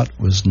came out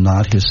was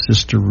not his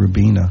sister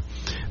Rubina.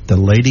 The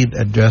lady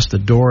addressed the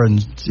door,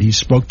 and he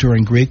spoke to her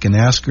in Greek and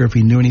asked her if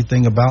he knew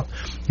anything about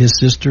his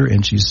sister,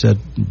 and she said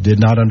did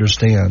not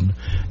understand.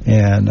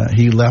 And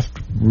he left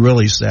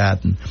really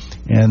sad.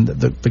 And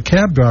the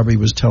cab driver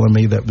was telling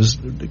me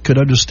could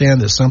understand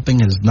that something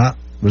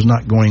was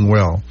not going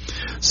well.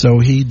 So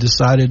he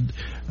decided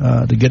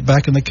to get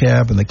back in the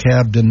cab, and the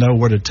cab didn't know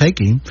where to take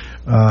him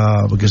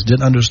because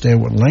didn't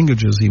understand what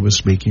languages he was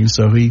speaking.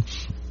 So he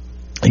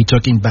He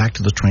took him back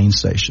to the train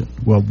station.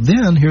 Well,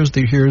 then here's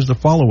the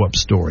follow-up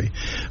story.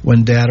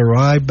 When Dad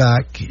arrived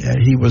back,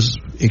 he was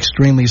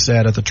extremely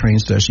sad at the train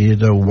station. He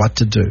didn't know what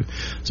to do.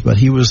 But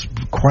he was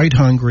quite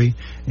hungry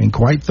and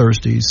quite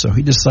thirsty, so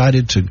he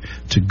decided to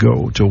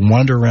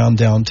wander around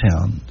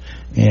downtown.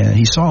 And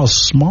he saw a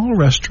small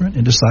restaurant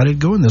and decided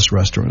to go in this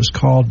restaurant. It was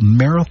called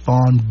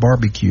Marathon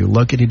Barbecue,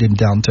 located in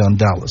downtown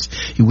Dallas.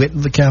 He went to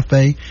the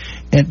cafe,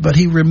 but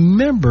he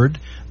remembered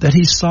that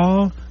he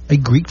saw a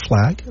Greek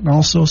flag and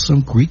also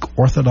some Greek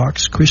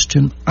Orthodox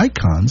Christian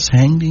icons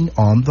hanging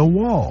on the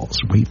walls.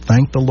 We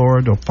thanked the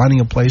Lord for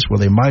finding a place where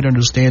they might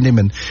understand him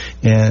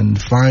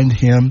and find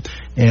him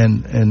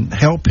and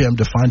help him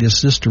to find his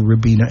sister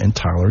Rubina in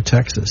Tyler,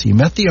 Texas. He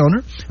met the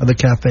owner of the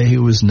cafe,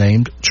 who was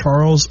named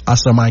Charles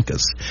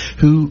Asamaikas,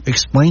 who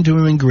explained to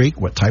him in Greek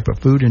what type of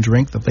food and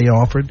drink that they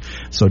offered.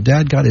 So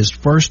Dad got his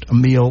first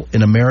meal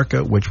in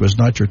America, which was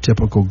not your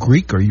typical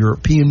Greek or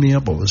European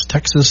meal, but was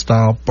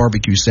Texas-style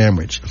barbecue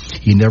sandwich.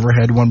 He never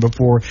had one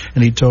before,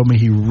 and he told me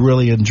he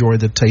really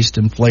enjoyed the taste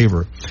and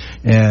flavor.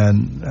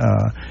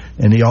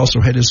 And he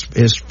also had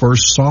his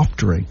first soft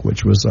drink,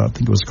 which was, I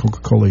think it was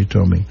Coca-Cola, he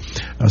told me.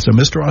 So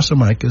Mr.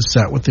 Asamaikas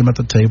sat with him at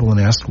the table and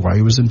asked why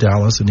he was in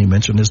Dallas, and he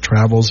mentioned his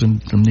travels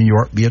from New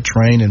York via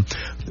train and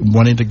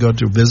wanting to go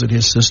to visit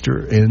his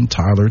sister in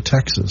Tyler,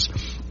 Texas.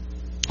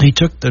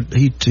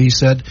 He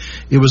said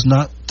it was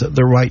not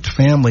the right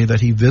family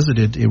that he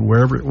visited,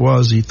 wherever it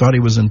was. He thought he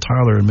was in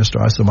Tyler, and Mr.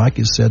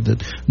 Asamaikas said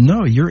that,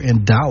 no, you're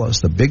in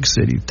Dallas, the big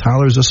city.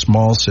 Tyler's a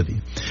small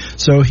city.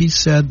 So he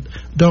said,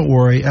 don't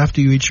worry,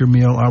 after you eat your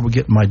meal, I will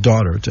get my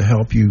daughter to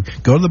help you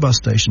go to the bus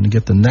station and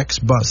get the next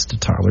bus to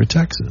Tyler,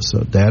 Texas. So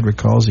Dad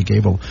recalls he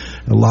gave a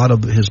lot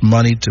of his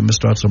money to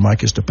Mr.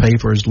 Asamaikas to pay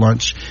for his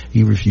lunch.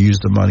 He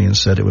refused the money and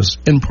said it was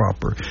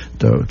improper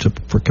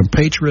for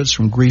compatriots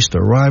from Greece to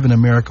arrive in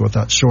America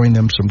without showing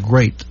them some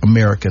great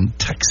American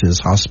Texas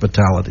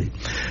hospitality.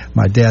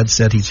 My dad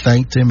said he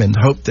thanked him and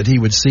hoped that he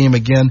would see him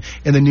again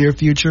in the near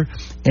future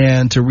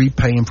and to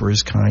repay him for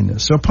his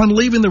kindness. So upon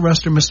leaving the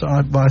restaurant, Mr.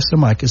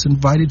 Asamaikas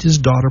invited his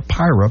daughter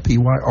Pyra,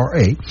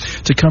 P-Y-R-A,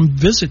 to come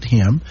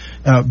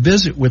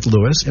visit with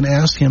Louis, and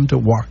asked him to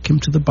walk him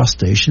to the bus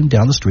station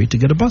down the street to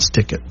get a bus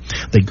ticket.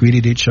 They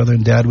greeted each other,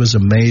 and Dad was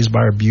amazed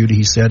by her beauty,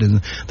 he said,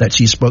 and that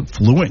she spoke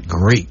fluent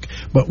Greek,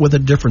 but with a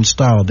different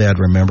style, Dad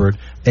remembered,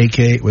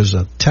 a.k.a. it was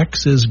a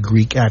Texas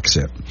Greek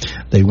accent.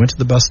 They went to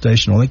the bus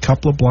station only a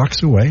couple of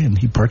blocks away, and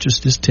he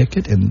purchased his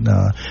ticket, and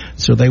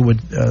so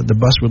the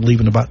bus would leave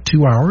in about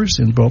 2 hours,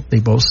 and they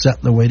both sat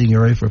in the waiting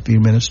area for a few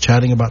minutes,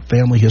 chatting about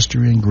family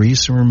history in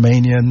Greece and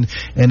Romania and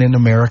in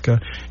America,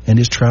 and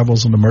his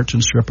travels on the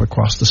merchant ship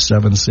across the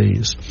 7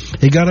 seas.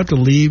 He got up to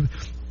leave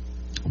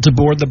to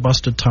board the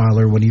bus to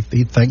Tyler when he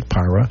thanked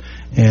Pyra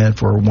and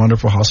for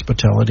wonderful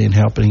hospitality and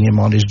helping him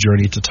on his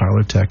journey to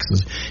Tyler,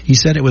 Texas. He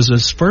said it was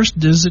his first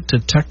visit to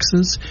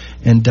Texas,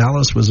 and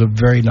Dallas was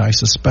very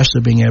nice,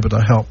 especially being able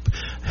to help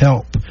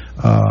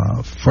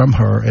from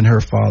her and her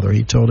father.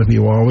 He told him he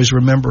will always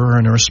remember her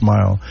and her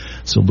smile.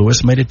 So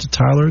Louis made it to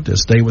Tyler to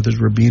stay with his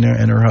Rubina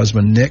and her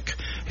husband, Nick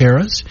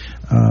Harris.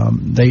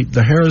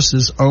 The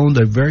Harrises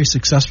owned a very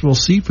successful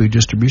seafood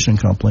distribution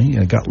company,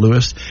 and got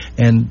Louis,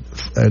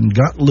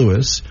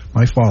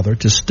 my father,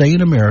 to stay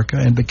in America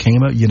and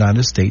became a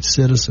United States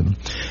citizen.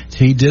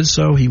 He did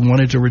so. He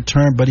wanted to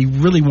return, but he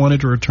really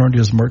wanted to return to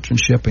his merchant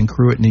ship and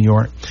crew at New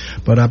York.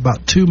 But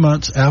about 2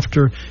 months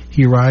after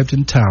he arrived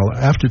in Tyler,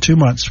 after 2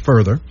 months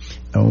further,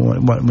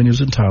 when he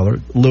was in Tyler,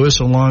 Louis,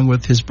 along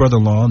with his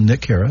brother-in-law,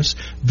 Nick Harris,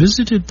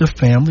 visited the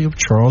family of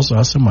Charles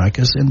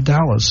Asamaikas in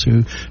Dallas,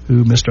 who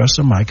Mr.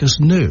 Asamaikas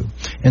knew,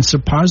 and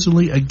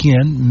supposedly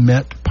again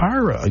met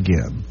Pyra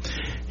again.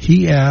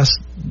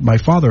 My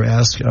father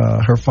asked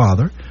her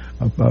father,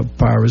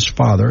 Pyra's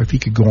father, if he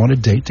could go on a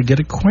date to get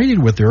acquainted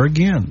with her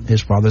again.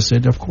 His father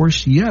said, of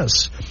course,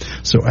 yes.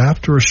 So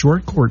after a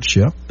short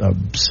courtship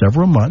of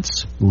several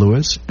months,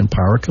 Louis and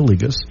Pyra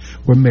Kaligas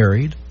were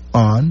married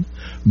on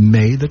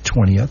May the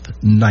 20th,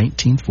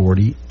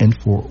 1940 in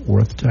Fort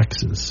Worth,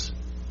 Texas.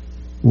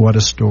 What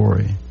a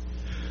story.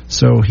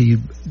 So he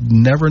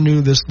never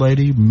knew this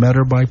lady, met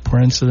her by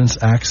coincidence,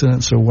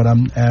 accident. So what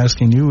I'm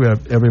asking you,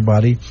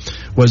 everybody,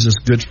 was this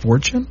good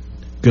fortune,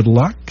 good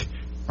luck,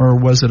 or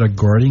was it a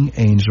guardian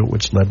angel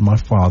which led my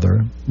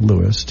father,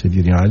 Louis, to the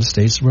United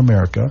States of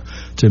America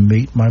to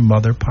meet my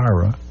mother,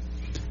 Pyra,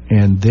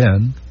 and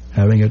then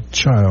having a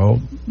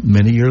child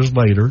many years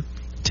later,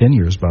 10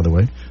 years, by the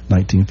way,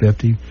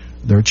 1950,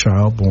 their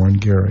child born,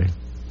 Gary.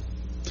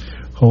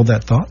 Hold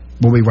that thought.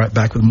 We'll be right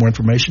back with more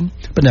information.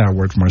 But now a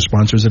word from our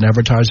sponsors and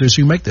advertisers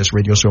who make this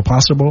radio show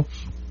possible.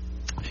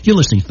 You're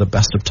listening to the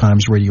Best of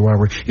Times Radio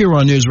Hour here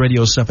on News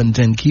Radio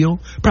 710 Keel,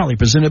 proudly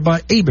presented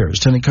by A-Bears,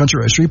 Tenant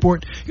Country at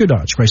Shreveport, your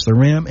Dodge, Chrysler,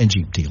 Ram, and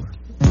Jeep dealer.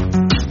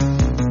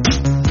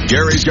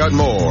 Gary's got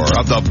more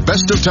of the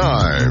Best of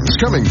Times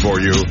coming for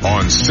you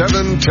on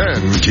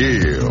 710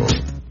 Keel.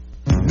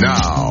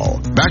 Now,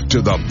 back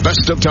to the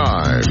Best of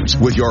Times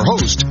with your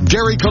host,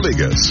 Gary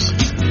Calligas.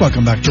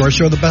 Welcome back to our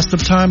show, The Best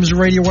of Times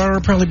Radio Hour,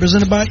 proudly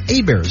presented by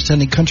A-Bears,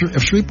 Tending Country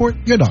of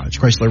Shreveport, your Dodge,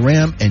 Chrysler,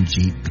 Ram, and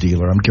Jeep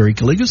dealer. I'm Gary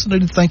Calligas, and I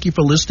thank you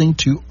for listening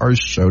to our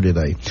show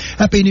today.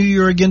 Happy New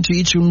Year again to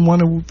each of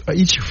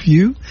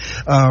you.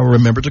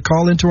 Remember to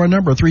call into our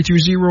number,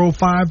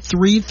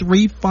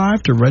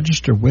 320-5335, to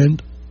register when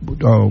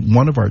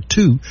one of our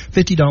two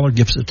 $50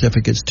 gift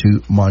certificates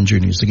to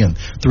Monjuni's. Again,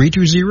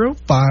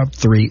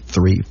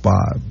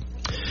 320-5335.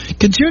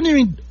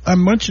 Continuing, I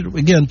want you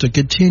again to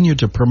continue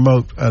to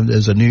promote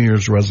as a New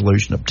Year's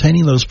resolution,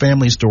 obtaining those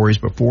family stories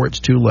before it's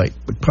too late,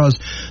 because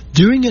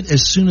doing it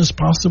as soon as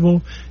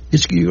possible,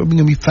 you're going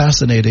to be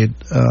fascinated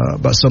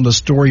about some of the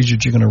stories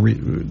that you're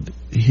going to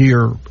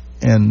hear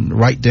and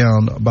write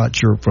down about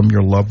from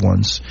your loved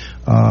ones.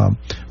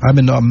 I've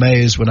been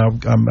amazed when I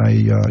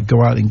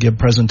go out and give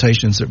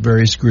presentations at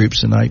various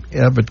groups, and I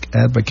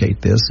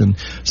advocate this, and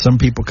some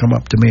people come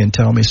up to me and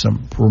tell me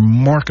some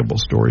remarkable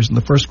stories. And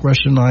the first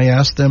question I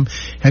ask them,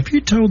 have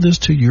you told this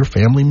to your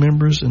family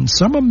members? And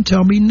some of them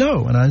tell me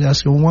no. And I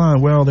ask them why.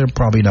 Well, they're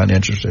probably not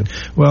interested.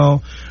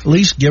 Well, at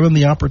least give them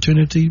the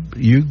opportunity.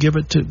 You give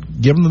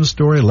them the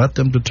story, let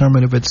them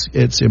determine if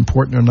it's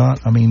important or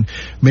not. I mean,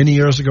 many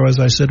years ago, as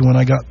I said, when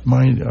I got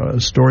my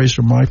stories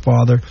from my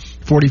father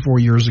 44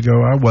 years ago,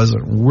 I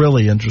wasn't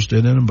really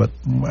interested in them, but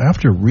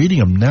after reading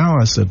them now,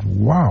 I said,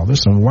 wow,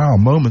 there's some wow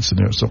moments in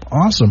there, some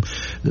awesome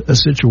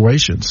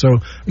situations. So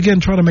again,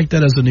 try to make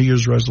that as a New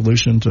Year's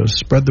resolution, to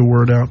spread the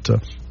word out,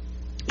 to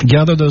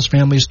gather those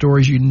family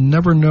stories. You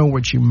never know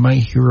what you may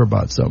hear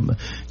about some.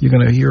 You're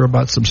going to hear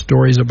about some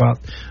stories about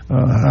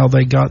how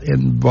they got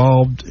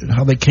involved,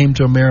 how they came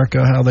to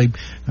America, how they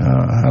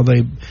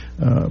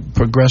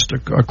progressed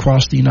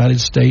across the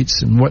United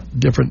States, and what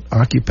different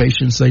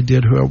occupations they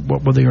did,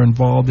 what were they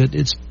involved in.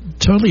 It's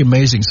totally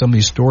amazing, some of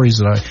these stories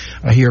that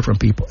I hear from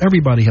people.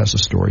 Everybody has a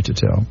story to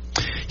tell.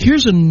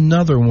 Here's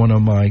another one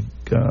of my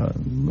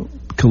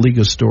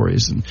Calligas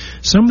stories, and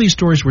some of these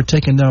stories were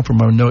taken down from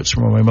my notes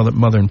from my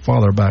mother and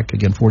father back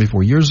again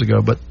 44 years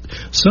ago, but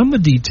some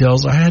of the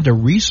details I had to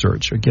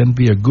research again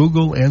via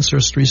Google,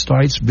 ancestry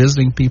sites,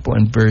 visiting people,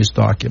 and various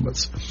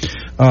documents.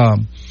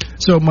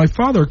 So my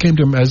father came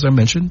to, as I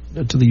mentioned,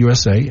 to the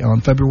USA on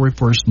February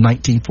 1st,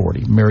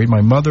 1940. Married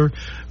my mother,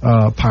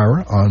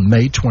 Pyra, on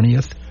May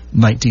 20th,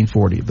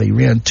 1940. They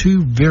ran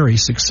two very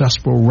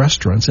successful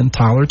restaurants in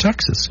Tyler,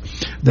 Texas,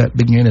 that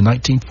began in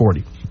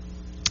 1940.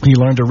 He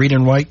learned to read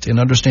and write and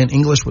understand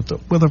English with,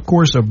 of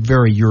course, a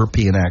very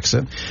European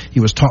accent.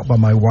 He was taught by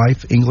my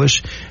wife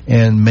English,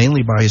 and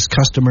mainly by his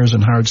customers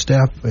and hired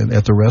staff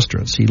at the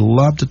restaurants. He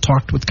loved to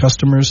talk with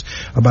customers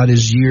about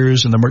his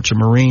years in the Merchant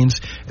Marines,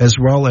 as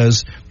well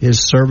as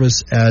his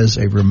service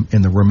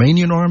in the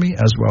Romanian Army,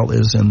 as well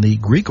as in the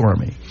Greek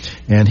Army.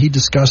 And he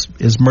discussed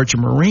his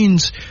Merchant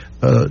Marines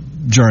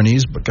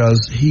journeys,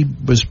 because he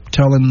was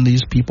telling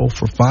these people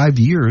for 5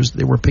 years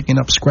they were picking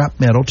up scrap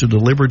metal to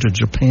deliver to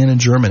Japan and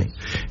Germany.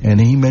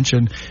 And he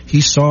mentioned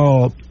he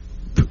saw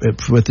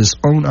with his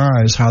own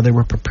eyes how they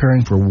were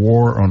preparing for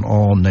war on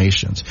all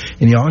nations.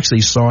 And he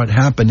actually saw it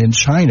happen in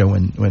China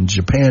when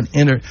Japan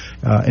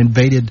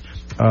invaded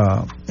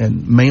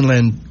in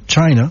mainland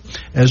China,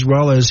 as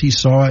well as he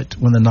saw it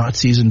when the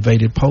Nazis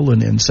invaded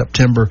Poland in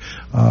September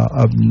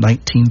of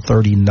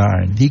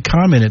 1939. He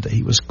commented that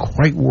he was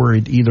quite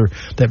worried either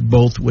that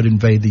both would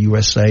invade the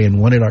USA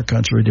and wanted our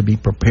country to be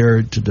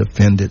prepared to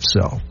defend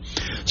itself.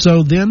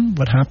 So then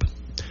what happened?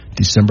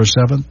 December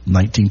 7th,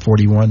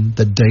 1941,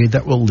 the day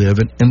that will live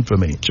in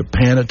infamy.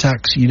 Japan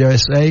attacks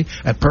USA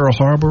at Pearl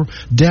Harbor.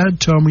 Dad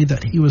told me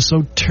that he was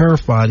so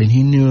terrified, and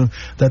he knew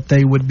that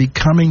they would be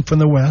coming from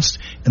the west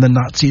and the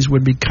Nazis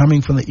would be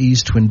coming from the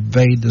east to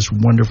invade this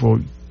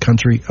wonderful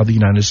country of the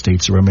United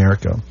States of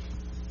America.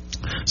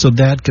 So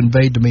Dad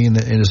conveyed to me in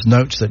his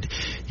notes that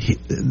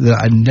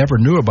I never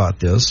knew about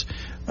this,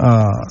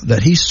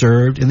 that he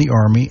served in the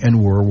Army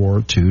in World War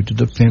II to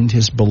defend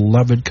his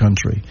beloved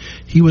country.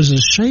 He was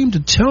ashamed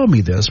to tell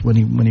me this when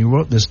he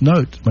wrote this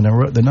note. When I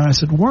wrote the note, I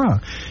said, "Why?"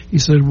 He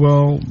said,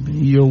 "Well,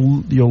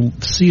 you'll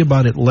see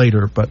about it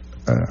later, but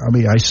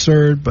I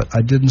served, but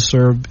I didn't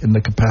serve in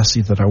the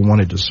capacity that I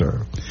wanted to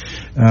serve."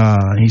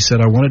 He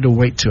said, "I wanted to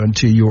wait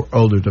until you were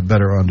older to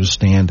better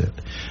understand it."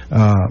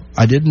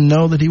 I didn't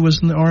know that he was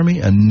in the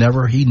Army, and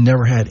he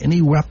never had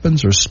any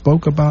weapons or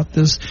spoke about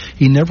this.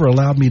 He never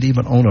allowed me to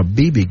even own a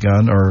BB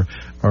gun or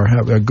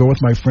go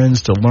with my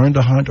friends to learn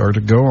to hunt or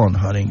to go on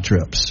hunting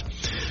trips.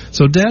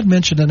 So Dad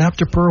mentioned that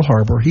after Pearl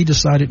Harbor, he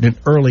decided in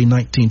early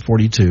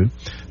 1942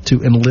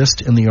 to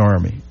enlist in the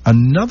Army.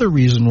 Another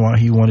reason why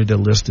he wanted to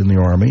enlist in the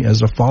Army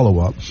as a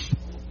follow-up,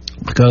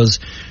 because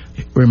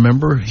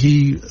remember,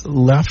 he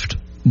left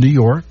New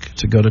York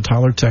to go to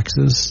Tyler,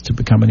 Texas to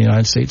become a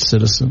United States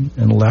citizen,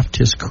 and left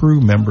his crew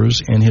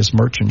members and his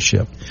merchant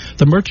ship.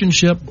 The merchant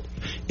ship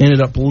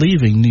ended up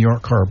leaving New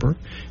York Harbor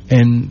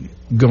and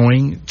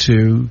going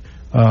to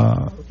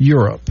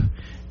Europe,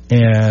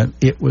 and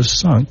it was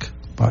sunk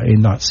by a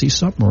Nazi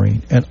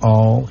submarine, and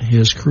all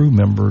his crew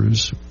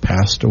members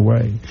passed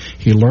away.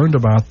 He learned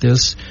about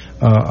this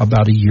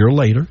about a year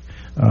later,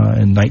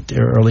 in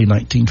early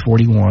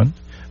 1941,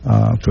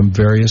 from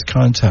various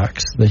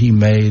contacts that he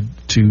made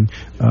to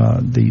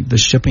the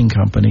shipping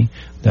company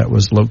that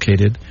was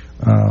located,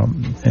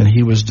 and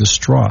he was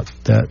distraught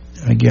that,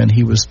 again,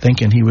 he was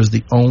thinking he was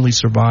the only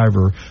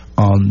survivor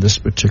on this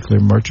particular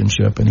merchant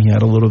ship, and he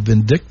had a little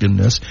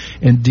vindictiveness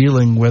in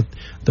dealing with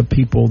the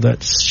people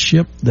that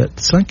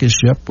sunk his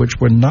ship, which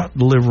were not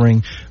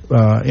delivering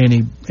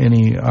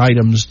any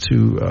items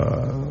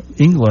to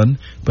England,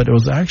 but it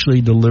was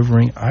actually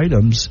delivering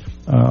items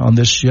on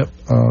this ship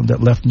that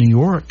left New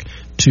York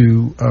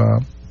to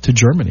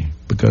Germany,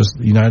 because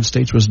the United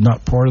States was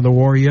not part of the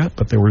war yet,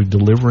 but they were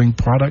delivering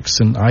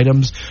products and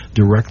items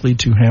directly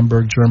to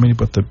Hamburg, Germany.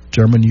 But the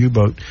German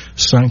U-boat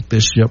sunk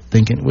this ship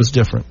thinking it was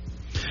different.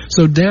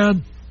 So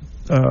Dad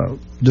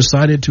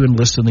decided to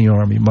enlist in the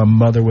Army. My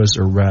mother was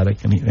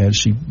erratic, and as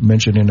she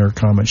mentioned in her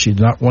comment, she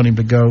did not want him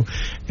to go,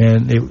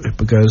 and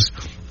because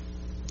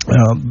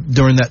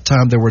during that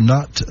time they were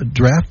not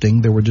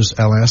drafting, they were just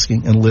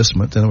asking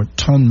enlistment, and there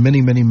were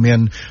many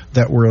men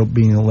that were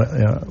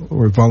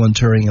were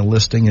volunteering,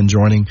 enlisting, and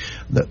joining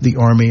the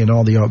Army and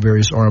all the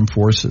various armed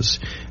forces.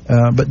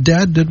 But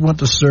Dad did want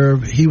to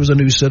serve. He was a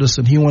new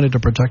citizen. He wanted to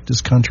protect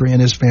his country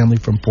and his family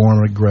from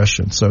foreign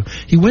aggression. So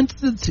he went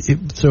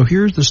so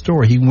here's the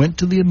story. He went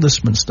to the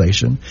enlistment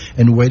station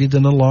and waited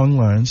in the long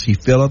lines. He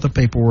filled out the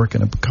paperwork,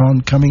 and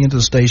upon coming into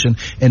the station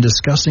and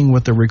discussing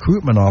with the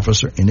recruitment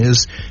officer in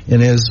his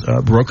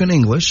broken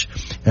English,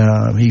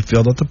 he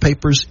filled out the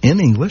papers in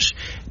English,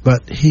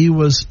 but he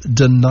was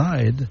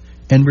denied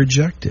and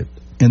rejected.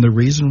 And the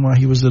reason why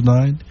he was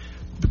denied,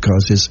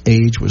 because his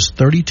age was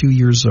 32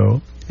 years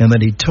old, and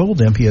that he told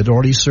them he had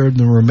already served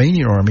in the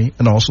Romanian army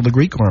and also the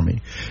Greek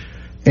army.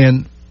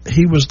 And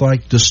he was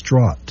like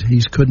distraught.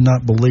 He could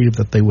not believe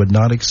that they would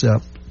not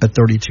accept a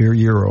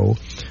 32-year-old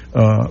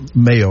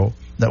male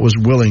that was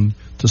willing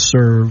to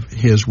serve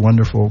his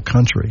wonderful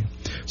country.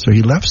 So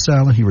he left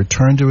Salem. He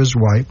returned to his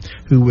wife,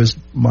 who was,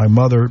 my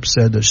mother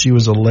said that she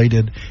was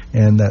elated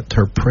and that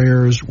her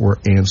prayers were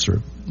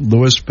answered.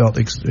 Lewis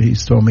he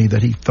told me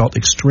that he felt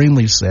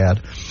extremely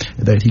sad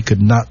that he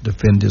could not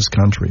defend his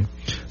country.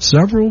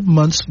 Several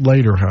months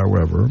later,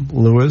 however,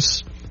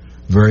 Lewis,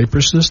 very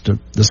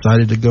persistent,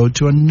 decided to go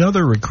to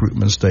another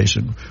recruitment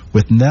station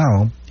with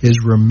now his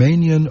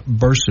Romanian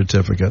birth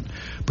certificate,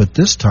 but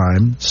this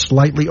time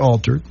slightly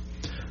altered,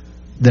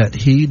 that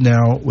he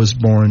now was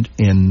born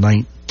in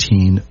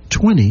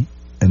 1920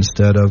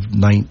 instead of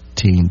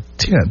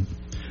 1910.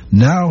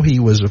 Now he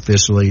was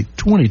officially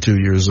 22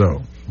 years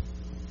old.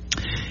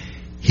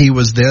 He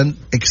was then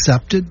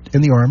accepted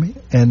in the Army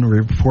and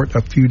report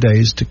a few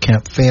days to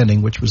Camp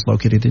Fanning, which was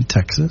located in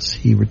Texas.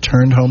 He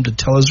returned home to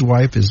tell his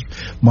wife. His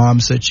mom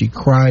said she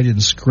cried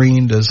and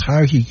screamed as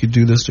how he could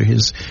do this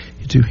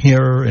to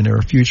her and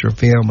her future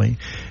family,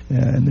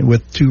 and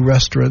with 2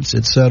 restaurants,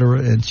 etc.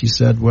 And she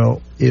said,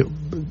 well,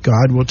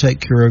 God will take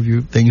care of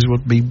you. Things will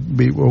be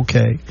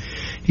okay.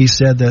 He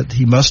said that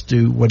he must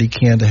do what he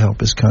can to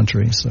help his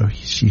country. So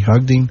she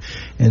hugged him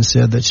and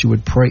said that she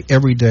would pray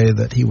every day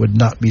that he would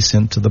not be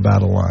sent to the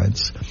battle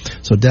lines.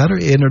 So Dad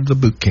entered the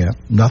boot camp.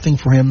 Nothing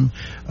for him,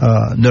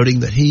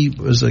 noting that he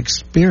was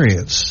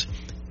experienced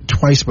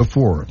twice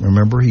before.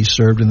 Remember, he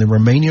served in the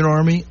Romanian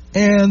army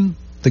and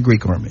the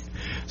Greek army.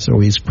 So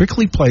he's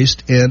quickly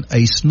placed in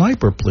a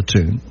sniper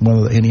platoon,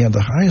 and he had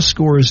the highest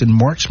scores in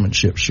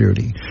marksmanship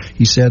shooting.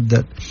 He said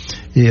that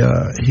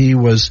he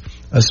was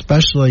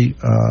especially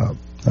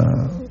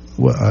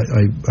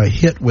a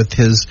hit with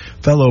his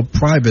fellow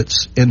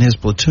privates in his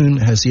platoon,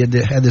 as he had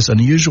this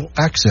unusual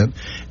accent,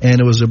 and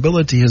it was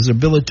his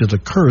ability to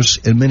curse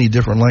in many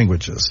different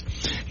languages.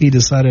 He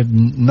decided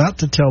not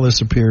to tell his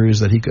superiors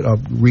that he could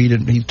read,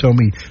 and he told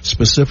me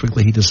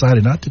specifically he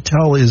decided not to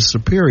tell his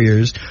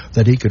superiors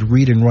that he could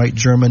read and write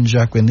German,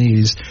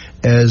 Japanese,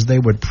 as they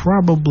would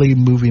probably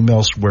move him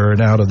elsewhere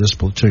and out of this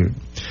platoon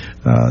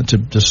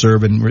to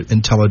serve in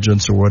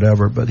intelligence or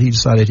whatever. But he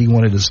decided he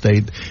wanted to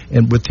stay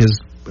with his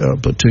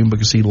platoon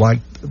because he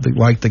liked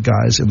the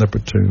guys in the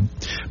platoon.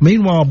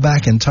 Meanwhile,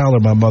 back in Tyler,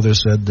 my mother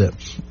said that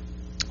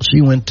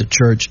she went to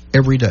church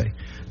every day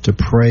to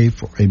pray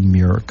for a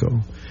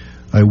miracle.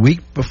 A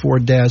week before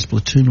Dad's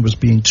platoon was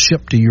being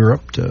shipped to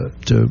Europe to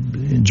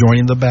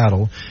join the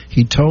battle,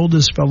 he told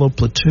his fellow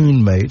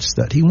platoon mates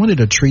that he wanted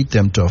to treat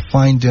them to a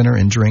fine dinner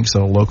and drinks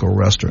at a local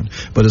restaurant,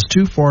 but it's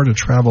too far to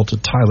travel to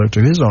Tyler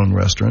to his own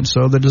restaurant,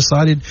 so they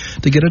decided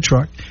to get a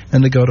truck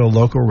and to go to a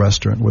local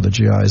restaurant where the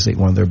GIs ate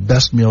one of their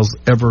best meals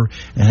ever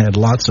and had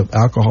lots of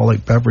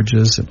alcoholic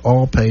beverages, and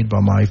all paid by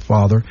my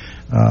father,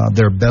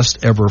 their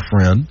best ever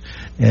friend.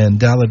 And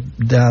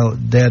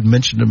Dad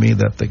mentioned to me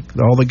that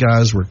all the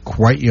guys were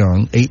quite young,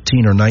 young,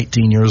 18 or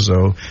 19 years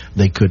old.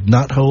 They could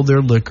not hold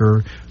their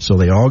liquor, so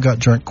they all got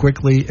drunk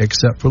quickly,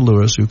 except for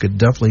Lewis,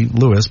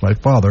 my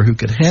father, who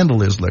could handle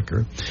his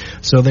liquor.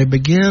 So they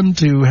began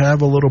to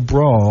have a little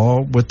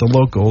brawl with the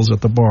locals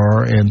at the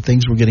bar, and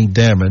things were getting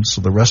damaged.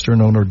 So the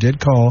restaurant owner did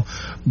call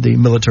the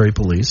military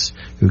police,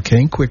 who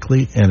came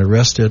quickly and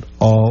arrested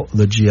all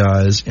the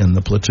GIs in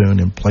the platoon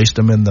and placed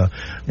them in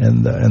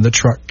the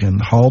truck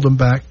and hauled them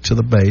back to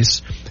the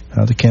base,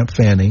 to Camp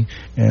Fanning,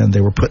 and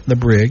they were put in the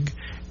brig,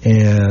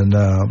 and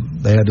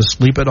they had to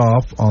sleep it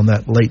off on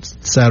that late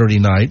Saturday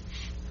night.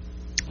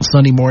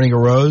 Sunday morning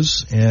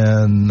arose,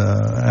 and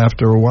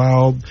after a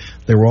while,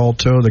 they were all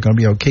told they're going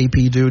to be on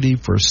KP duty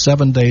for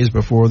 7 days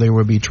before they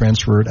would be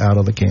transferred out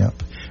of the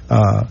camp.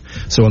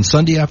 So on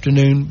Sunday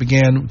afternoon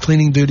began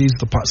cleaning duties,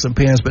 the pots and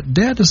pans, but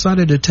Dad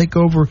decided to take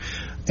over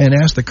and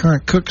ask the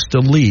current cooks to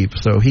leave.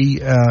 So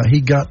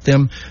he got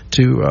them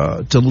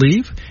to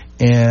leave,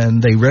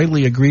 and they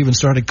readily agreed and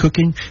started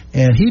cooking,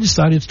 and he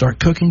decided to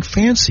start cooking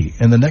fancy.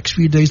 And the next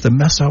few days, the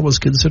mess hall was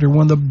considered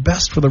one of the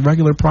best for the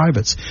regular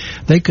privates.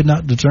 They could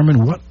not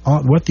determine what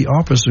the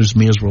officers'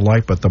 meals were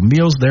like, but the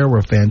meals there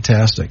were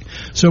fantastic.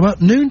 So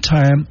about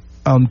noontime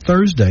on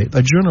Thursday,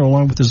 the general,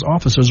 along with his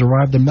officers,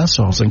 arrived in mess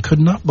halls and could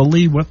not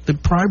believe what the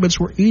privates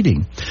were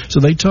eating. So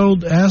they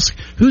asked,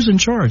 who's in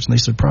charge? And they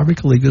said, Private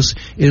Calligas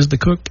is the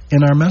cook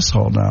in our mess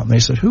hall now. And they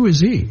said, who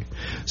is he?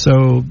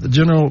 So the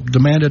general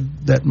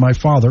demanded that my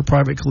father,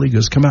 Private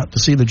Calligas, come out to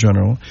see the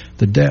general.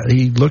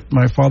 He looked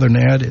my father in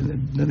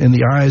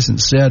the eyes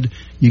and said,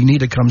 you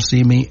need to come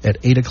see me at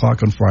 8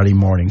 o'clock on Friday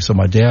morning. So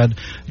my dad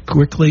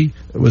quickly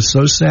was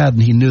so sad,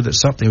 and he knew that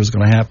something was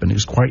going to happen. He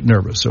was quite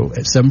nervous. So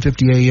at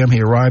 7:50 a.m.,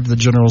 he arrived at the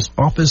general's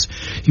office.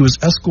 He was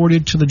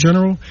escorted to the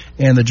general,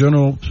 and the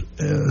general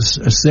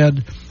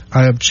said,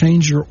 I have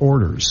changed your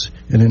orders.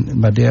 And then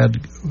my dad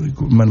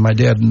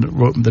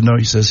wrote in the note,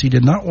 he says he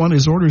did not want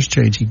his orders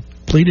changed. He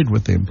pleaded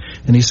with him.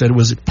 And he said,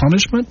 was it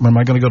punishment? Am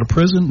I going to go to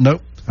prison?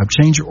 Nope. I've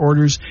changed your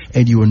orders,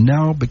 and you will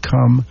now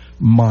become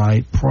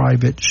my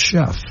private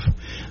chef.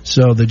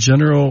 So the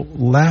general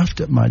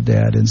laughed at my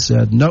dad and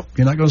said, nope,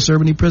 you're not going to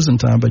serve any prison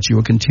time, but you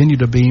will continue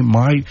to be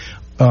my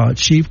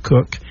chief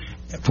cook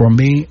for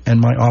me and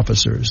my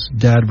officers.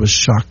 Dad was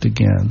shocked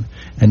again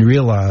and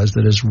realized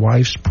that his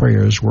wife's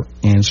prayers were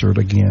answered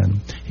again.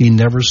 He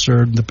never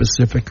served in the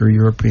Pacific or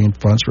European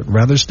fronts, but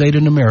rather stayed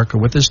in America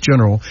with his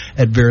general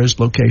at various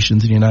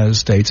locations in the United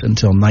States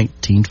until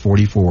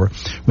 1944,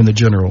 when the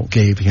general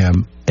gave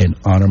him an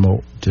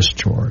honorable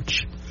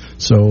discharge.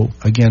 So,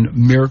 again,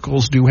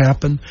 miracles do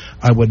happen.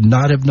 I would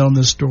not have known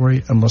this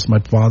story unless my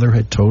father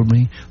had told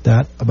me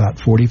that about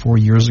 44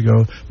 years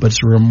ago, but it's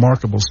a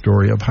remarkable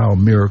story of how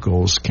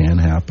miracles can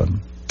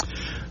happen.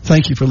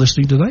 Thank you for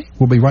listening today.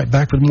 We'll be right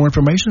back with more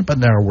information, but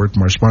now a word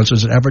from our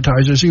sponsors and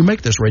advertisers who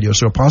make this radio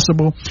show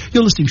possible.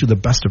 You're listening to the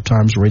Best of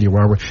Times Radio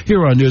Hour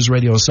here on News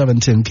Radio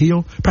 710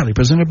 Keel, proudly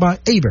presented by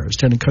Avers,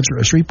 Town & Country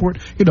of Shreveport,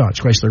 your Dodge,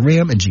 Chrysler,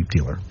 Ram, and Jeep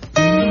dealer.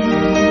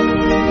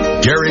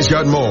 Gary's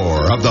got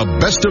more of the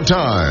Best of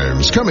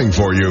Times coming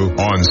for you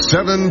on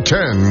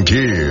 710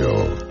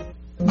 Keel.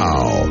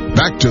 Now,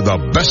 back to the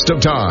Best of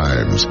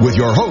Times with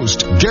your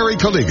host, Gary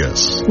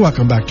Calligas.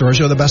 Welcome back to our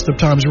show, the Best of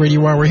Times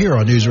Radio Hour here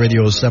on News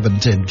Radio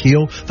 710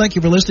 Keel. Thank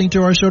you for listening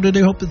to our show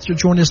today. Hope that you'll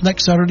join us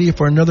next Saturday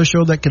for another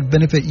show that can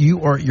benefit you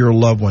or your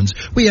loved ones.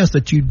 We ask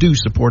that you do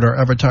support our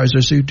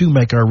advertisers who do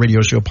make our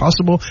radio show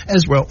possible,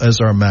 as well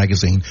as our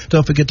magazine.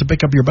 Don't forget to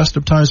pick up your Best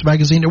of Times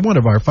magazine at one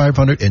of our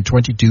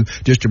 522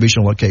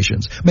 distribution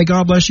locations. May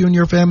God bless you and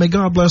your family.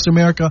 God bless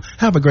America.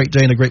 Have a great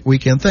day and a great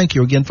weekend. Thank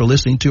you again for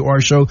listening to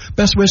our show.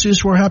 Best wishes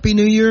for a Happy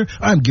New Year.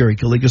 I'm Gary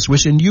Calligas,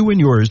 wishing you and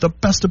yours the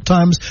best of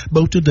times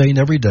both today and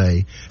every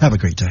day. Have a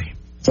great day.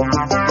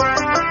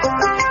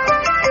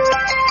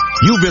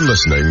 You've been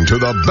listening to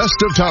the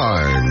Best of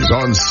Times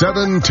on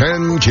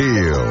 710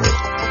 Keel.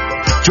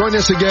 Join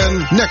us again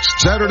next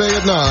Saturday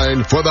at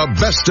 9 for the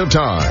Best of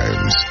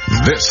Times.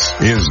 This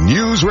is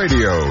News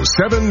Radio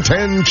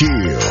 710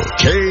 Keel,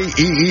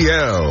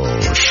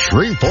 KEEL,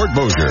 Shreveport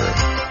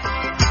Bossier.